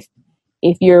you if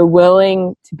you're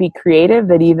willing to be creative,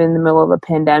 that even in the middle of a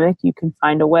pandemic, you can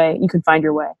find a way. You can find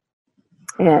your way.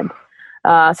 And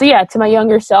to my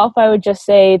younger self, I would just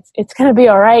say it's gonna be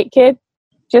all right, kid.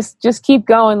 Just keep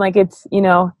going. Like it's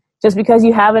just because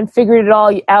you haven't figured it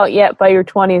all out yet by your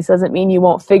 20s doesn't mean you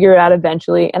won't figure it out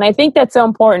eventually. And I think that's so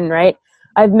important, right?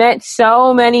 I've met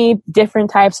so many different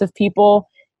types of people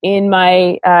in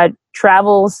my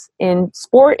travels in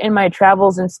sport and my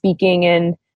travels in speaking.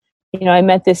 And, I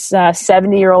met this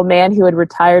 70-year-old man who had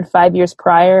retired 5 years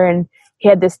prior, and he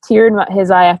had this tear in his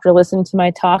eye after listening to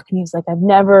my talk. And he's like, I've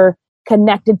never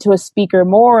connected to a speaker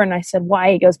more. And I said,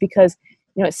 why? He goes, because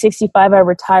at 65, I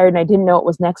retired and I didn't know what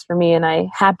was next for me. And I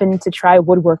happened to try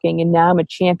woodworking, and now I'm a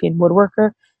champion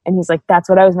woodworker. And he's like, that's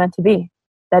what I was meant to be.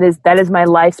 That is my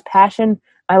life's passion,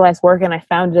 my life's work. And I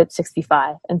found it at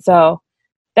 65. And so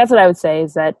that's what I would say,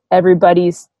 is that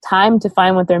everybody's time to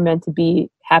find what they're meant to be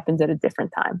happens at a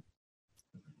different time.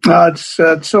 It's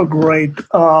so great.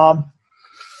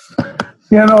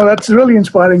 That's really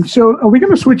inspiring. So we're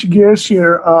going to switch gears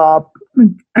here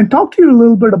and talk to you a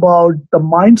little bit about the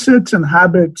mindsets and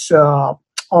habits of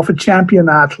a champion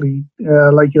athlete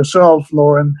like yourself,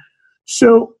 Lauren.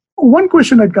 So one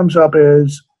question that comes up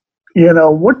is,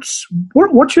 what's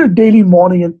your daily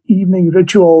morning and evening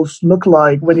rituals look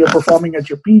like when you're performing at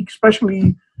your peak,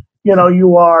 especially,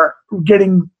 you are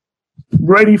getting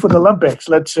ready for the Olympics.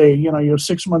 Let's say, you're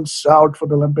 6 months out for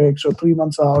the Olympics or 3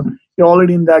 months out. You're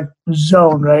already in that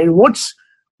zone, right? What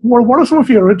are some of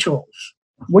your rituals?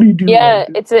 What do you do? Yeah,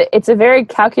 it's a very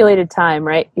calculated time,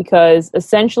 right? Because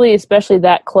essentially, especially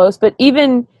that close, but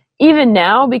even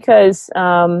now, because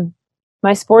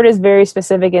my sport is very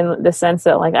specific in the sense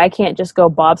that, like, I can't just go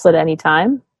bobsled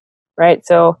anytime, right?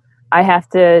 So I have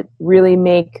to really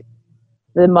make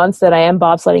the months that I am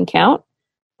bobsledding count.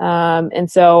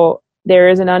 And so there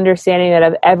is an understanding that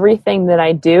of everything that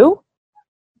I do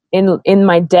in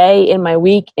my day, in my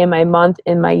week, in my month,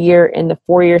 in my year, in the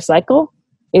 4-year cycle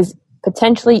is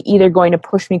potentially either going to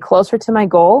push me closer to my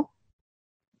goal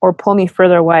or pull me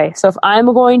further away. So if I'm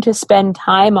going to spend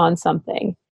time on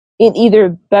something, it either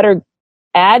better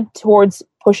add towards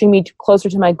pushing me closer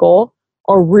to my goal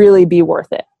or really be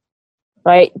worth it,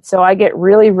 right? So I get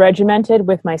really regimented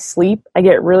with my sleep. I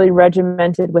get really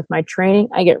regimented with my training.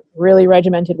 I get really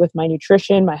regimented with my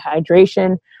nutrition, my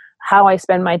hydration, how I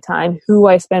spend my time, who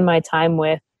I spend my time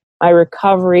with, my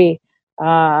recovery,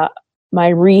 my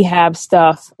rehab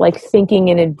stuff, like thinking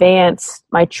in advance,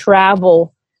 my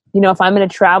travel. If I'm going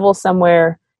to travel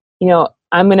somewhere,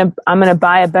 I'm going to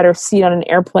buy a better seat on an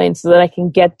airplane so that I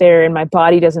can get there and my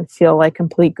body doesn't feel like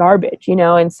complete garbage,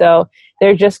 And so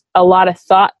there's just a lot of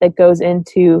thought that goes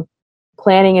into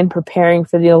planning and preparing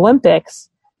for the Olympics,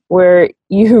 where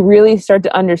you really start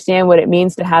to understand what it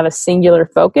means to have a singular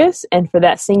focus, and for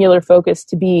that singular focus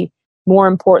to be more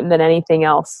important than anything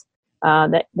else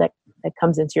that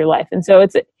comes into your life. And so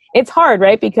it's hard,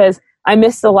 right? Because I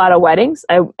missed a lot of weddings.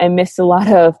 I missed a lot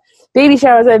of baby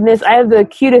showers. I have the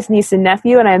cutest niece and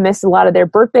nephew, and I missed a lot of their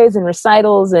birthdays and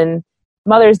recitals and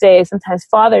Mother's Day, sometimes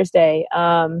Father's Day.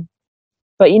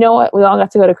 But you know what? We all got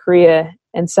to go to Korea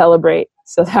and celebrate.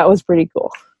 So that was pretty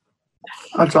cool.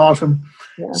 That's awesome.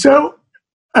 Yeah. So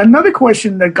another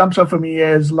question that comes up for me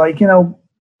is, like,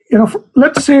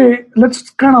 let's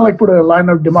kind of like put a line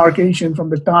of demarcation from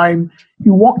the time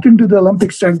you walked into the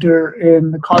Olympic Center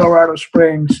in Colorado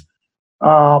Springs,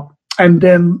 and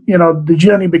then, the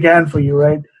journey began for you,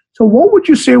 right? So what would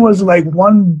you say was like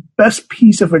one best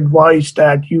piece of advice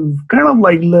that you've kind of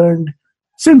like learned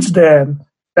since then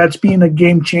that's been a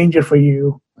game changer for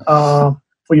you, for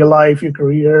your life, your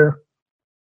career?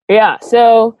 Yeah.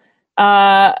 So,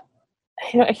 I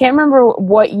can't remember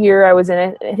what year I was in.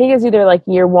 I think it was either like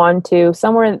year 1, 2,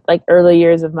 somewhere in like early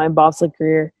years of my bobsled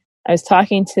career. I was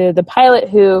talking to the pilot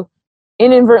who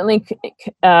inadvertently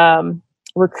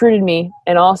recruited me,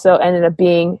 and also ended up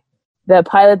being the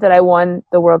pilot that I won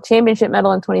the World Championship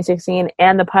medal in 2016,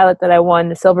 and the pilot that I won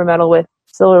the silver medal with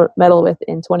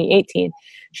in 2018.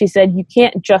 She said, "You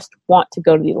can't just want to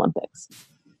go to the Olympics.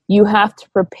 You have to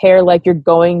prepare like you're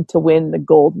going to win the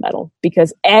gold medal,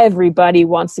 because everybody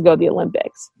wants to go to the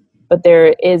Olympics. But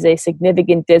there is a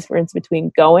significant difference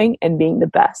between going and being the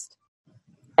best."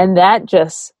 And that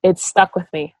it stuck with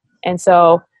me. And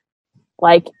so,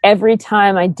 like, every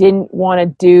time I didn't want to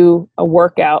do a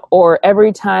workout, or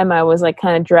every time I was like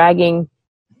kind of dragging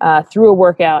through a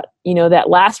workout, that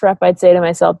last rep, I'd say to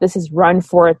myself, this is run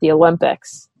for at the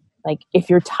Olympics. Like, if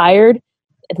you're tired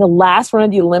at the last run of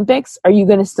the Olympics, are you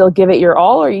going to still give it your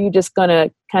all, or are you just going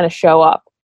to kind of show up?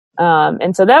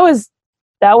 And so that was,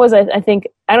 I think,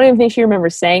 I don't even think she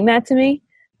remembers saying that to me.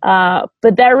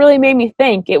 But that really made me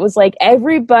think. It was like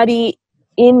everybody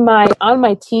on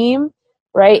my team,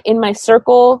 right, in my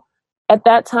circle at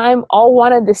that time, all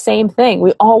wanted the same thing.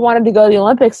 We all wanted to go to the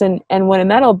Olympics and win a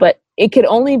medal, but it could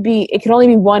only be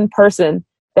one person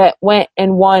that went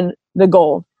and won the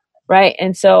gold, right?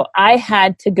 And so I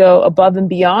had to go above and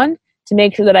beyond to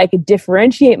make sure that I could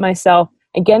differentiate myself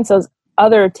against those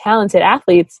other talented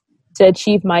athletes to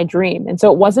achieve my dream. And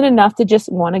so it wasn't enough to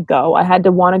just want to go. I had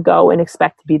to want to go and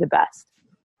expect to be the best.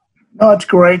 No, that's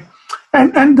great.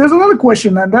 And there's another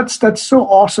question, and that's so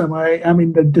awesome. I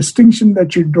mean, the distinction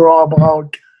that you draw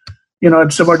about,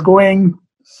 it's about going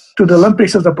to the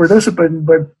Olympics as a participant,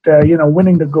 but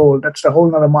winning the gold, that's a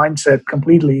whole other mindset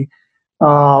completely.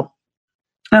 And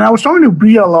I was talking to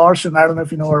Bria Larson. I don't know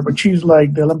if you know her, but she's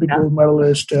like the Olympic gold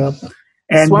medalist.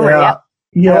 And Swimmer,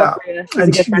 yeah,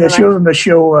 and she was on the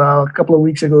show a couple of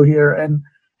weeks ago here,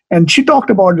 and she talked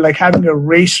about like having a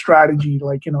race strategy,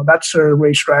 like that's her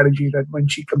race strategy that when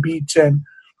she competes. And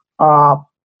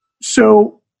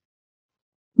so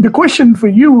the question for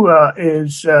you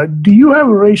is, do you have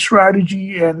a race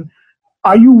strategy, and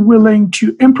are you willing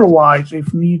to improvise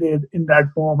if needed in that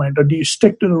moment, or do you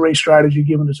stick to the race strategy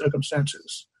given the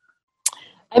circumstances?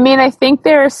 I mean, I think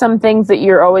there are some things that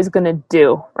you're always going to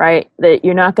do, right? That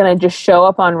you're not going to just show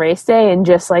up on race day and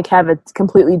just like have a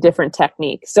completely different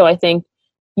technique. So I think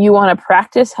you want to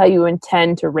practice how you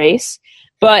intend to race.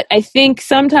 But I think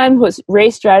sometimes what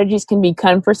race strategies can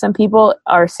become for some people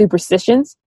are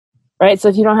superstitions, right? So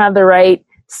if you don't have the right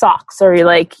socks, or you're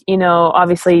like,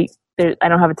 obviously I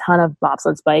don't have a ton of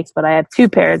bobsled spikes, but I have 2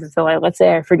 pairs. And so let's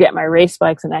say I forget my race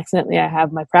spikes and accidentally I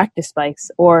have my practice spikes,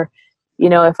 or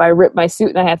if I rip my suit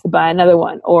and I have to buy another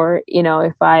one, or,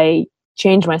 if I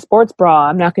change my sports bra,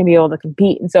 I'm not going to be able to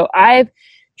compete. And so I've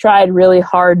tried really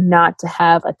hard not to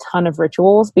have a ton of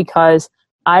rituals, because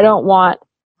I don't want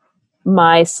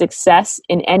my success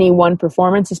in any one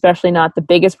performance, especially not the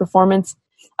biggest performance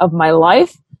of my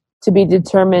life, to be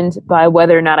determined by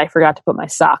whether or not I forgot to put my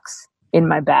socks in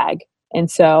my bag. And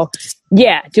so,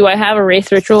 do I have a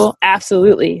race ritual?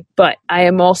 Absolutely. But I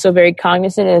am also very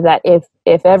cognizant of that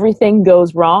if everything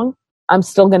goes wrong, I'm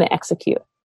still going to execute.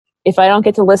 If I don't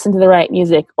get to listen to the right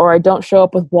music, or I don't show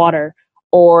up with water,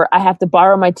 or I have to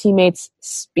borrow my teammate's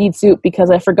speed suit because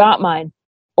I forgot mine,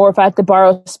 or if I have to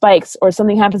borrow spikes, or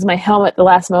something happens to my helmet at the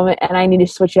last moment and I need to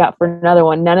switch it out for another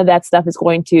one, none of that stuff is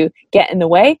going to get in the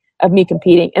way of me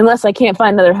competing. Unless I can't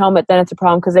find another helmet, then it's a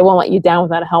problem, because they won't let you down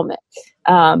without a helmet.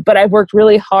 But I've worked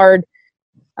really hard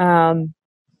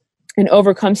and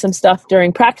overcome some stuff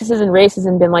during practices and races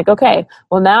and been like, okay,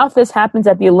 well, now if this happens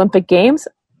at the Olympic Games,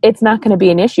 it's not going to be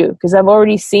an issue, because I've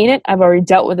already seen it, I've already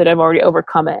dealt with it, I've already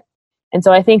overcome it. And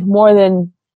so I think more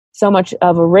than so much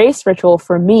of a race ritual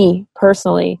for me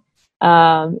personally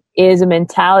is a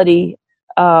mentality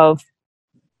of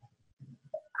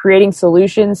creating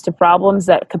solutions to problems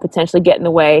that could potentially get in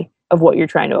the way of what you're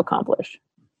trying to accomplish.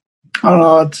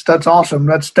 That's awesome.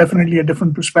 That's definitely a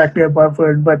different perspective I've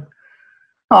heard, but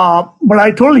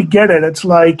I totally get it. It's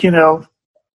like,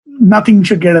 nothing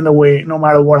should get in the way no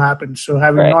matter what happens. So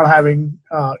not having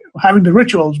the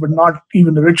rituals, but not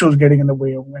even the rituals getting in the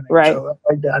way of winning. Right. So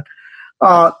like that.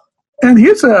 And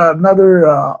here's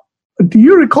another, do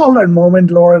you recall that moment,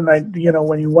 Lauren,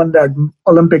 when you won that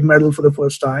Olympic medal for the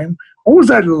first time? What was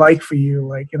that like for you?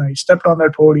 Like, you stepped on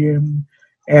that podium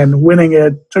and winning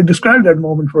it. So describe that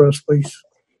moment for us, please.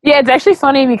 Yeah, it's actually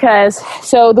funny because,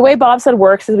 so the way bobsled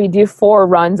works is we do 4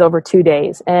 runs over 2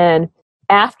 days. And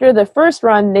after the first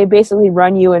run, they basically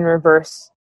run you in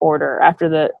reverse order. After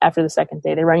the second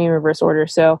day, they run you in reverse order.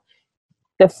 So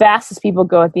the fastest people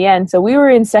go at the end. So we were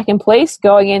in second place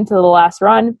going into the last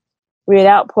run. We had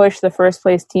outpushed the first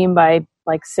place team by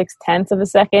like 0.6 of a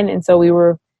second. And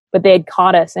so but they had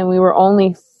caught us, and we were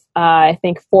only, I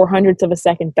think, 0.04 of a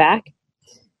second back.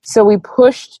 So we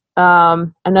pushed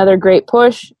another great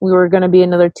push. We were going to be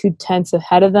another 0.2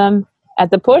 ahead of them at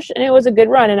the push, and it was a good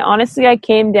run. And honestly, I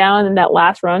came down in that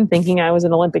last run thinking I was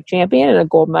an Olympic champion and a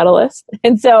gold medalist.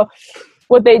 And so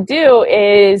what they do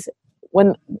is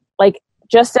when, like,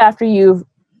 just after you've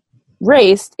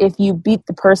raced, if you beat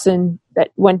the person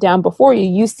that went down before you,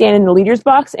 you stand in the leader's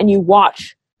box and you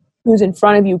watch who's in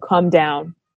front of you come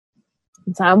down.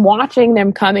 And so I'm watching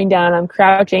them coming down. I'm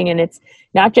crouching, and it's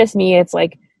not just me. It's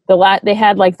like they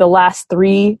had like the last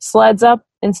 3 sleds up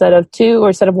instead of 2 or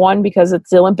instead of 1, because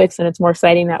it's the Olympics and it's more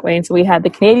exciting that way. And so we had the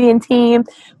Canadian team,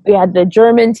 we had the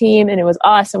German team, and it was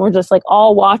us, and we're just like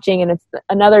all watching, and it's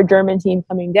another German team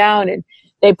coming down, and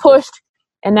they pushed,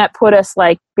 and that put us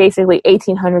like basically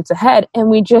 1,800s ahead. And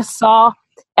we just saw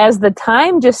as the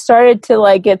time just started to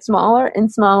like get smaller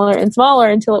and smaller and smaller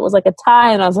until it was like a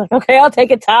tie. And I was like, okay, I'll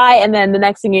take a tie. And then the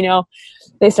next thing you know,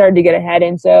 they started to get ahead.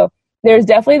 And so there's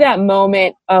definitely that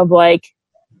moment of like,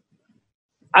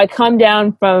 I come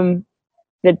down from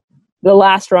the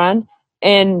last run,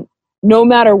 and no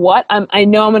matter what, I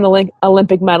know I'm an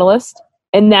Olympic medalist,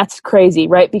 and that's crazy,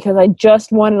 right? Because I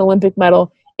just won an Olympic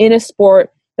medal in a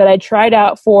sport that I tried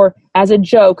out for as a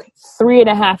joke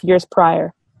 3.5 years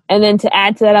prior. And then to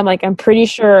add to that, I'm like, I'm pretty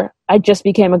sure I just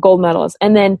became a gold medalist.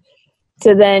 And then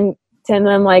to then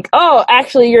like, oh,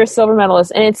 actually you're a silver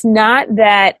medalist. And it's not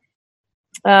that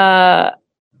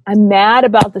I'm mad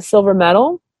about the silver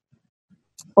medal.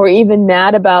 or even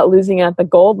mad about losing out the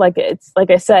gold. Like it's,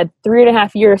 like I said,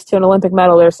 3.5 years to an Olympic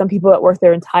medal. There are some people that work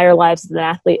their entire lives as an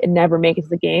athlete and never make it to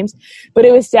the games, but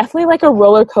it was definitely like a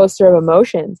roller coaster of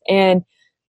emotions. And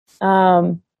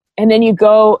then you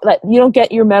go, like, you don't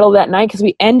get your medal that night because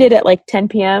we ended at like 10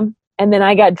 p.m. And then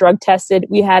I got drug tested.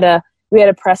 We had a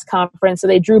press conference. So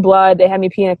they drew blood. They had me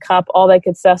pee in a cup, all that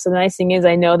good stuff. So the nice thing is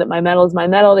I know that my medal is my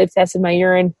medal. They've tested my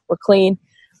urine. We're clean.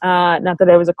 Not that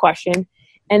there was a question.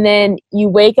 And then you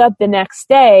wake up the next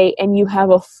day and you have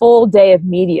a full day of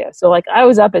media. So like I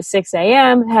was up at 6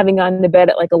 a.m., having gone to bed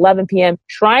at like 11 p.m.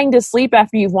 Trying to sleep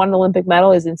after you've won an Olympic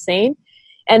medal is insane.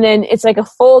 And then it's like a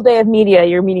full day of media.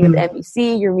 You're meeting with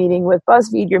NBC, you're meeting with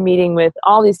BuzzFeed, you're meeting with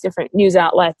all these different news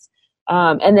outlets.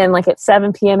 And then like at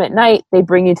 7 p.m. at night, they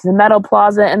bring you to the medal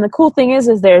plaza. And the cool thing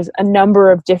is there's a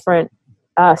number of different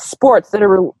sports that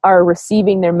are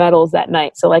receiving their medals that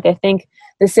night. So like I think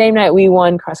the same night we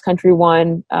won, cross country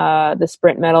won the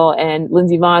sprint medal, and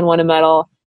Lindsey Vonn won a medal.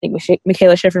 I think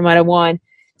Michaela Schiffer might have won.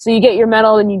 So you get your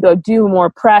medal and you go do more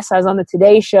press. I was on the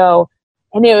Today Show,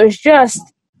 and it was just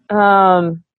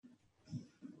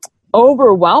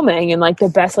overwhelming in like the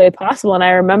best way possible. And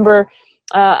I remember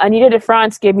Anita de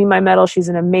France gave me my medal. She's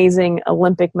an amazing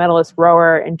Olympic medalist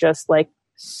rower and just like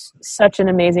such an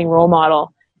amazing role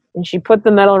model. And she put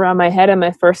the medal around my head, and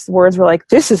my first words were like,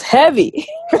 "This is heavy,"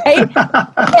 right?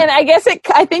 And I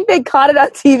think they caught it on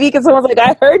TV because someone was like,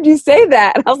 "I heard you say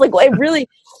that." And I was like, "Well,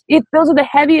 those are the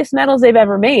heaviest medals they've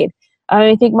ever made."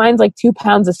 I think mine's like 2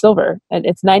 pounds of silver, and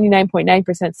it's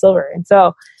 99.9% silver. And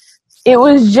so it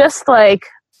was just like,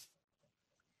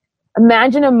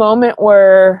 imagine a moment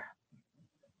where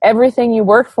everything you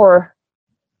work for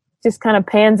just kind of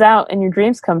pans out and your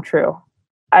dreams come true.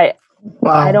 It's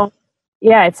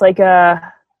like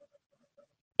I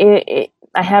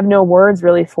have no words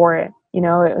really for it. You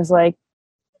know, it was like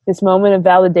this moment of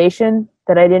validation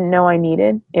that I didn't know I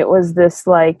needed. It was this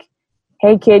like,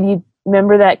 hey kid, you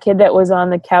remember that kid that was on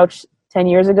the couch 10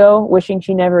 years ago, wishing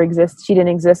she didn't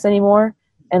exist anymore,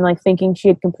 and like thinking she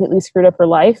had completely screwed up her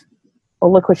life?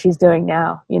 Well, look what she's doing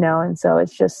now, you know? And so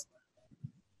it's just,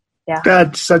 yeah.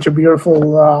 That's such a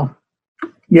beautiful,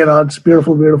 it's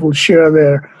beautiful share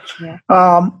there. Yeah.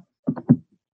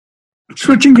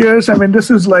 Switching gears, I mean,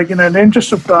 this is like, in the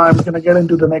interest of time, we're going to get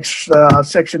into the next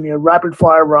section here, rapid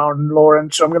fire round, Lauren.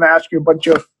 So I'm going to ask you a bunch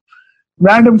of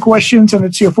random questions, and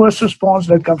it's your first response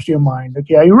that comes to your mind.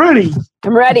 Okay, are you ready?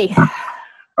 I'm ready.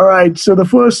 All right, so the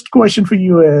first question for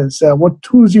you is,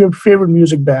 who's your favorite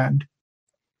music band?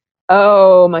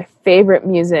 Oh, my favorite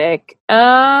music.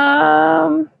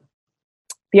 Beyonce.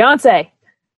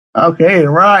 Okay,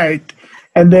 right.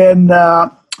 And then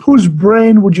whose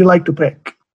brain would you like to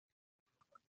pick?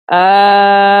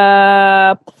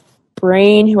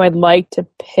 Brain who I'd like to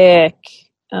pick.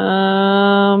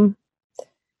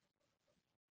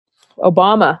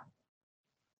 Obama.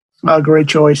 Great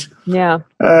choice. Yeah.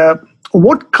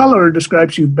 What color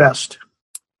describes you best?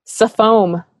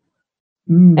 Seafoam.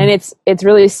 And it's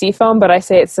really seafoam, but I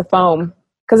say it's seafoam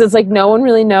because it's like no one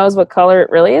really knows what color it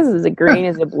really is. Is it green?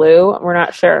 Is it blue? We're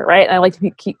not sure, right? And I like to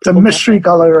keep. It's a mystery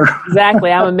color. Exactly.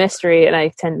 I'm a mystery, and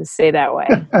I tend to say that way.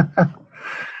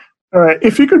 All right.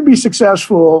 If you could be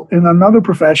successful in another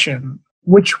profession,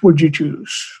 which would you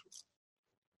choose?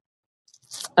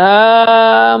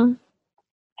 I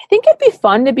think it'd be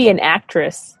fun to be an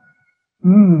actress.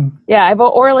 Yeah,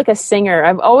 or like a singer.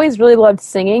 I've always really loved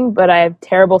singing, but I have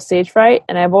terrible stage fright,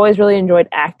 and I've always really enjoyed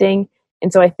acting.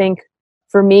 And so I think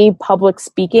for me, public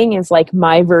speaking is like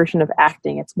my version of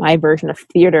acting. It's my version of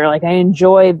theater. Like I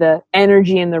enjoy the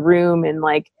energy in the room and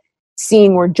like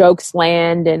seeing where jokes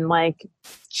land and like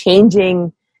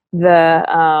changing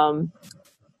the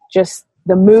just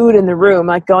the mood in the room,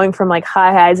 like going from like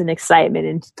high highs and excitement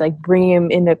and like bringing him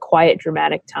into quiet,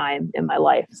 dramatic time in my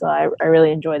life. So I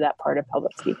really enjoy that part of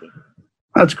public speaking.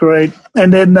 That's great.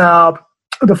 And then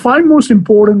the 5 most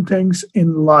important things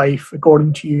in life,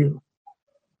 according to you?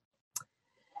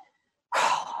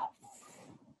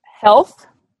 Health,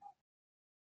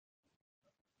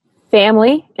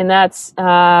 family, and that's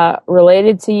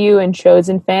related to you and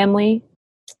chosen family,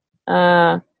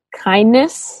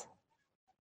 kindness,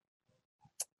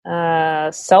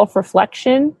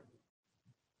 self-reflection,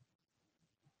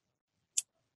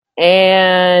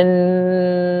 and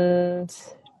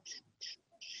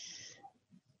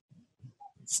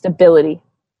stability.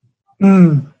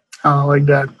 I like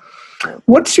that.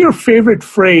 What's your favorite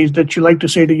phrase that you like to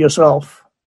say to yourself?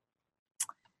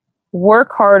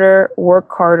 Work harder, work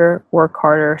harder, work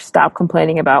harder. Stop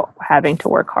complaining about having to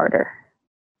work harder.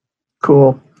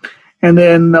 Cool. And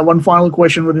then one final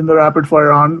question within the rapid fire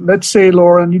round. Let's say,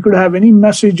 Lauren, you could have any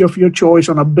message of your choice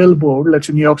on a billboard, let's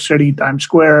say New York City, Times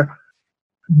Square.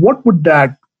 What would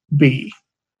that be?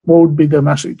 What would be the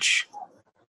message?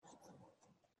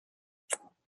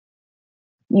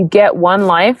 You get one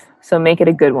life, so make it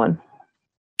a good one.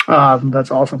 That's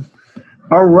awesome.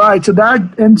 All right, so that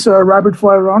ends our rapid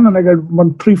fire round, and I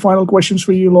got three final questions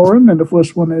for you, Lauren. And the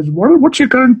first one is, what's your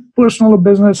current personal or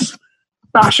business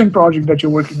passion project that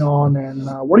you're working on, and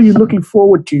what are you looking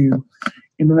forward to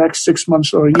in the next 6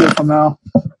 months or a year from now?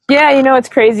 Yeah, it's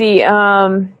crazy.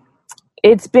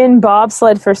 It's been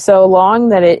bobsled for so long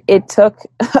that it took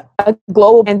a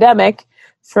global pandemic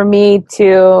for me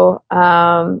to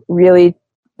really,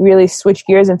 really switch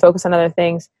gears and focus on other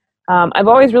things. I've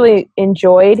always really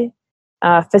enjoyed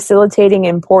facilitating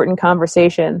important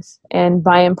conversations. And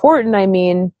by important, I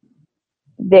mean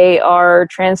they are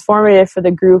transformative for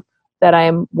the group that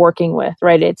I'm working with,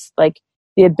 right? It's like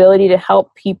the ability to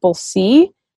help people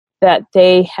see that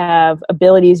they have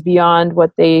abilities beyond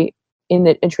what they, in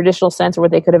the traditional sense, or what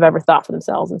they could have ever thought for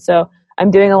themselves. And so I'm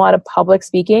doing a lot of public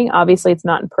speaking. Obviously, it's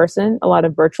not in person, a lot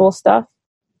of virtual stuff.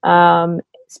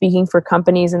 Speaking for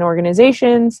companies and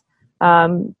organizations,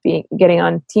 getting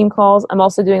on team calls. I'm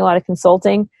also doing a lot of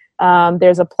consulting.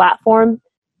 There's a platform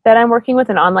that I'm working with,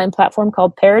 an online platform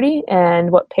called Parity. And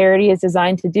what Parity is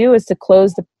designed to do is to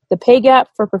close the pay gap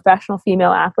for professional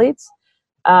female athletes.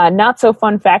 Not so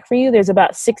fun fact for you, there's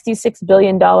about $66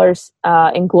 billion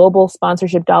in global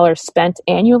sponsorship dollars spent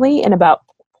annually, and about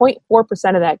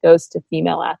 0.4% of that goes to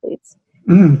female athletes.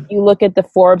 You look at the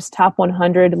Forbes top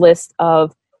 100 list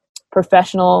of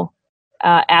professional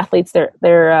athletes,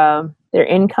 their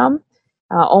income,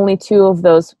 only two of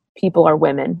those people are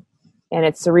women, and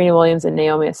it's Serena Williams and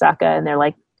Naomi Osaka, and they're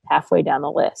like halfway down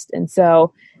the list. And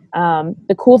so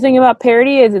the cool thing about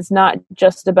Parity is it's not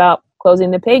just about closing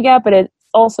the pay gap, but it's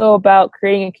also about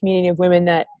creating a community of women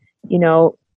that,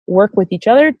 work with each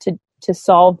other to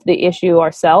solve the issue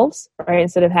ourselves, right?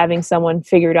 Instead of having someone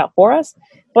figure it out for us.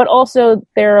 But also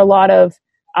there are a lot of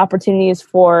opportunities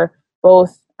for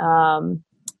both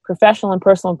professional and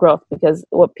personal growth, because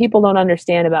what people don't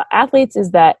understand about athletes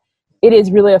is that it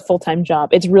is really a full-time job.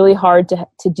 It's really hard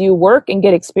to do work and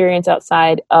get experience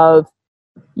outside of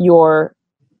your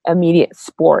immediate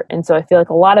sport. And so I feel like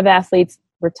a lot of athletes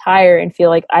retire and feel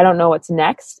like, I don't know what's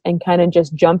next, and kind of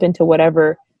just jump into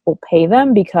whatever will pay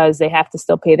them because they have to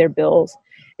still pay their bills.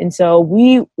 And so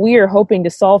we are hoping to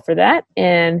solve for that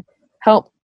and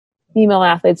help female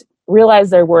athletes realize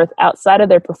their worth outside of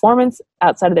their performance,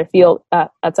 outside of their field,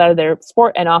 outside of their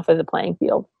sport, and off of the playing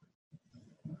field.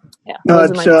 Yeah,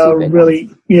 that's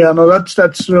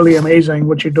really amazing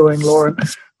what you're doing, Lauren.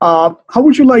 How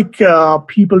would you like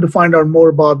people to find out more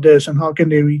about this, and how can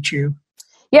they reach you?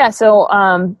 Yeah, so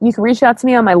you can reach out to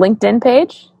me on my LinkedIn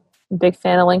page. I'm a big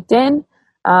fan of LinkedIn.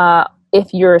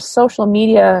 If you're a social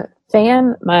media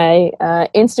fan, my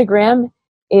Instagram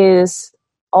is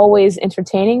always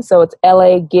entertaining. So it's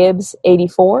LA Gibbs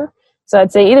 84. So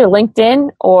I'd say either LinkedIn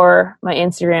or my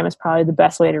Instagram is probably the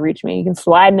best way to reach me. You can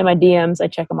slide into my DMs. I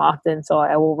check them often, so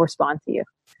I will respond to you.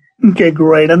 Okay,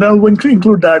 great. And then we'll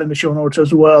include that in the show notes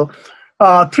as well.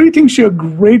 3 things you're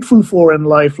grateful for in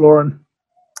life, Lauren.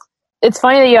 It's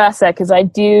funny that you asked that, because I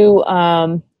do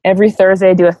every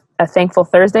Thursday I do a Thankful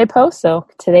Thursday post. So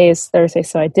today is Thursday,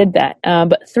 so I did that.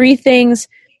 But 3 things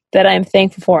that I'm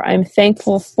thankful for. I'm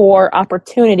thankful for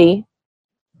opportunity.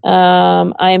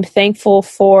 I am thankful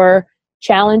for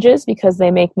challenges because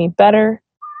they make me better.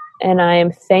 And I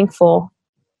am thankful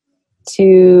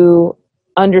to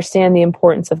understand the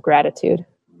importance of gratitude.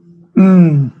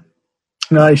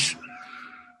 Nice.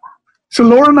 So,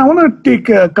 Lauren, I want to take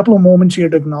a couple of moments here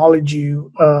to acknowledge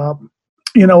you.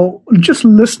 Just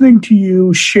listening to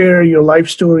you share your life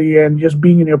story and just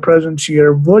being in your presence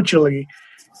here virtually,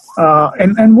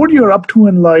 and what you're up to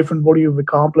in life and what you've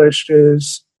accomplished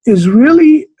is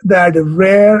really that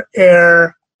rare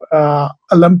air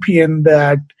Olympian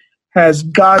that has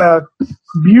got a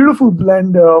beautiful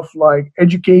blend of like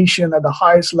education at the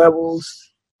highest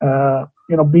levels,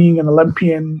 being an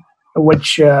Olympian,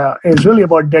 which is really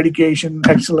about dedication,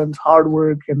 excellence, hard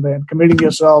work, and then committing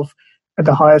yourself at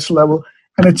the highest level.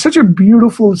 And it's such a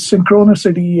beautiful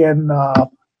synchronicity and,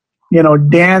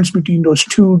 dance between those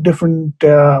two different,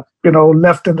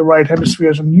 left and the right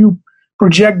hemispheres. And you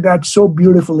project that so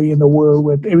beautifully in the world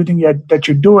with everything that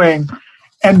you're doing.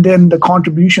 And then the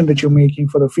contribution that you're making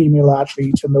for the female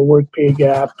athletes and the work pay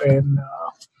gap. And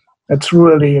that's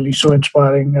really, really so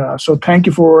inspiring. So thank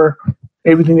you for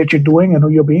everything that you're doing and who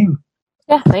you're being.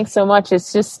 Yeah, thanks so much.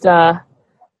 It's just,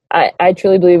 I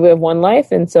truly believe we have one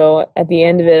life. And so at the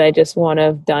end of it, I just want to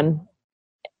have done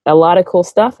a lot of cool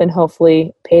stuff and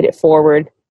hopefully paid it forward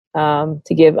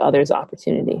to give others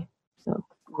opportunity. So.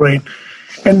 Great.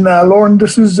 And Lauren,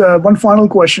 this is one final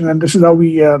question, and this is how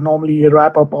we normally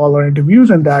wrap up all our interviews,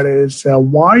 and that is,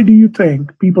 why do you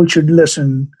think people should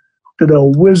listen to the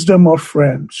wisdom of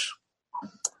friends?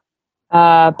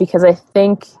 Because I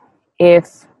think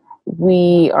if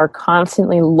we are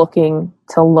constantly looking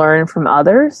to learn from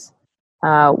others,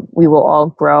 we will all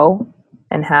grow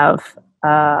and have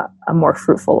a more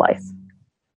fruitful life.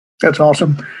 That's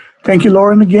awesome. Thank you,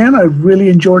 Lauren, again. I really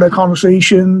enjoyed our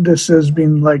conversation. This has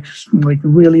been like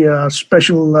really a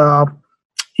special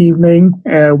evening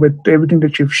with everything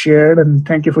that you've shared, and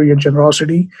thank you for your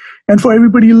generosity. And for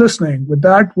everybody listening, with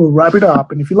that, we'll wrap it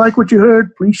up. And if you like what you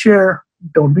heard, please share.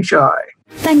 Don't be shy.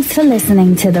 Thanks for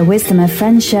listening to the Wisdom of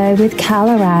Friends show with Cal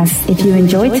Arras. If you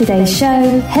enjoyed today's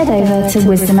show, head over to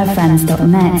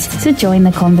wisdomoffriends.net to join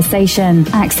the conversation,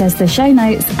 access the show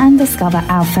notes, and discover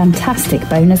our fantastic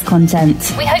bonus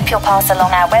content. We hope you'll pass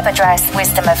along our web address,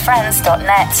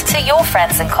 wisdomoffriends.net, to your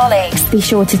friends and colleagues. Be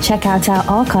sure to check out our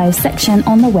archive section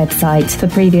on the website for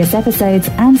previous episodes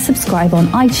and subscribe on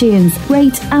iTunes,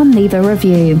 rate and leave a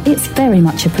review. It's very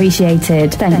much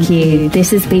appreciated. Thank you.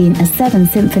 This has been a Seven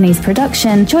Symphonies production.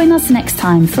 Join us next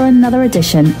time for another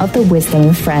edition of the Wisdom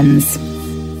of Friends.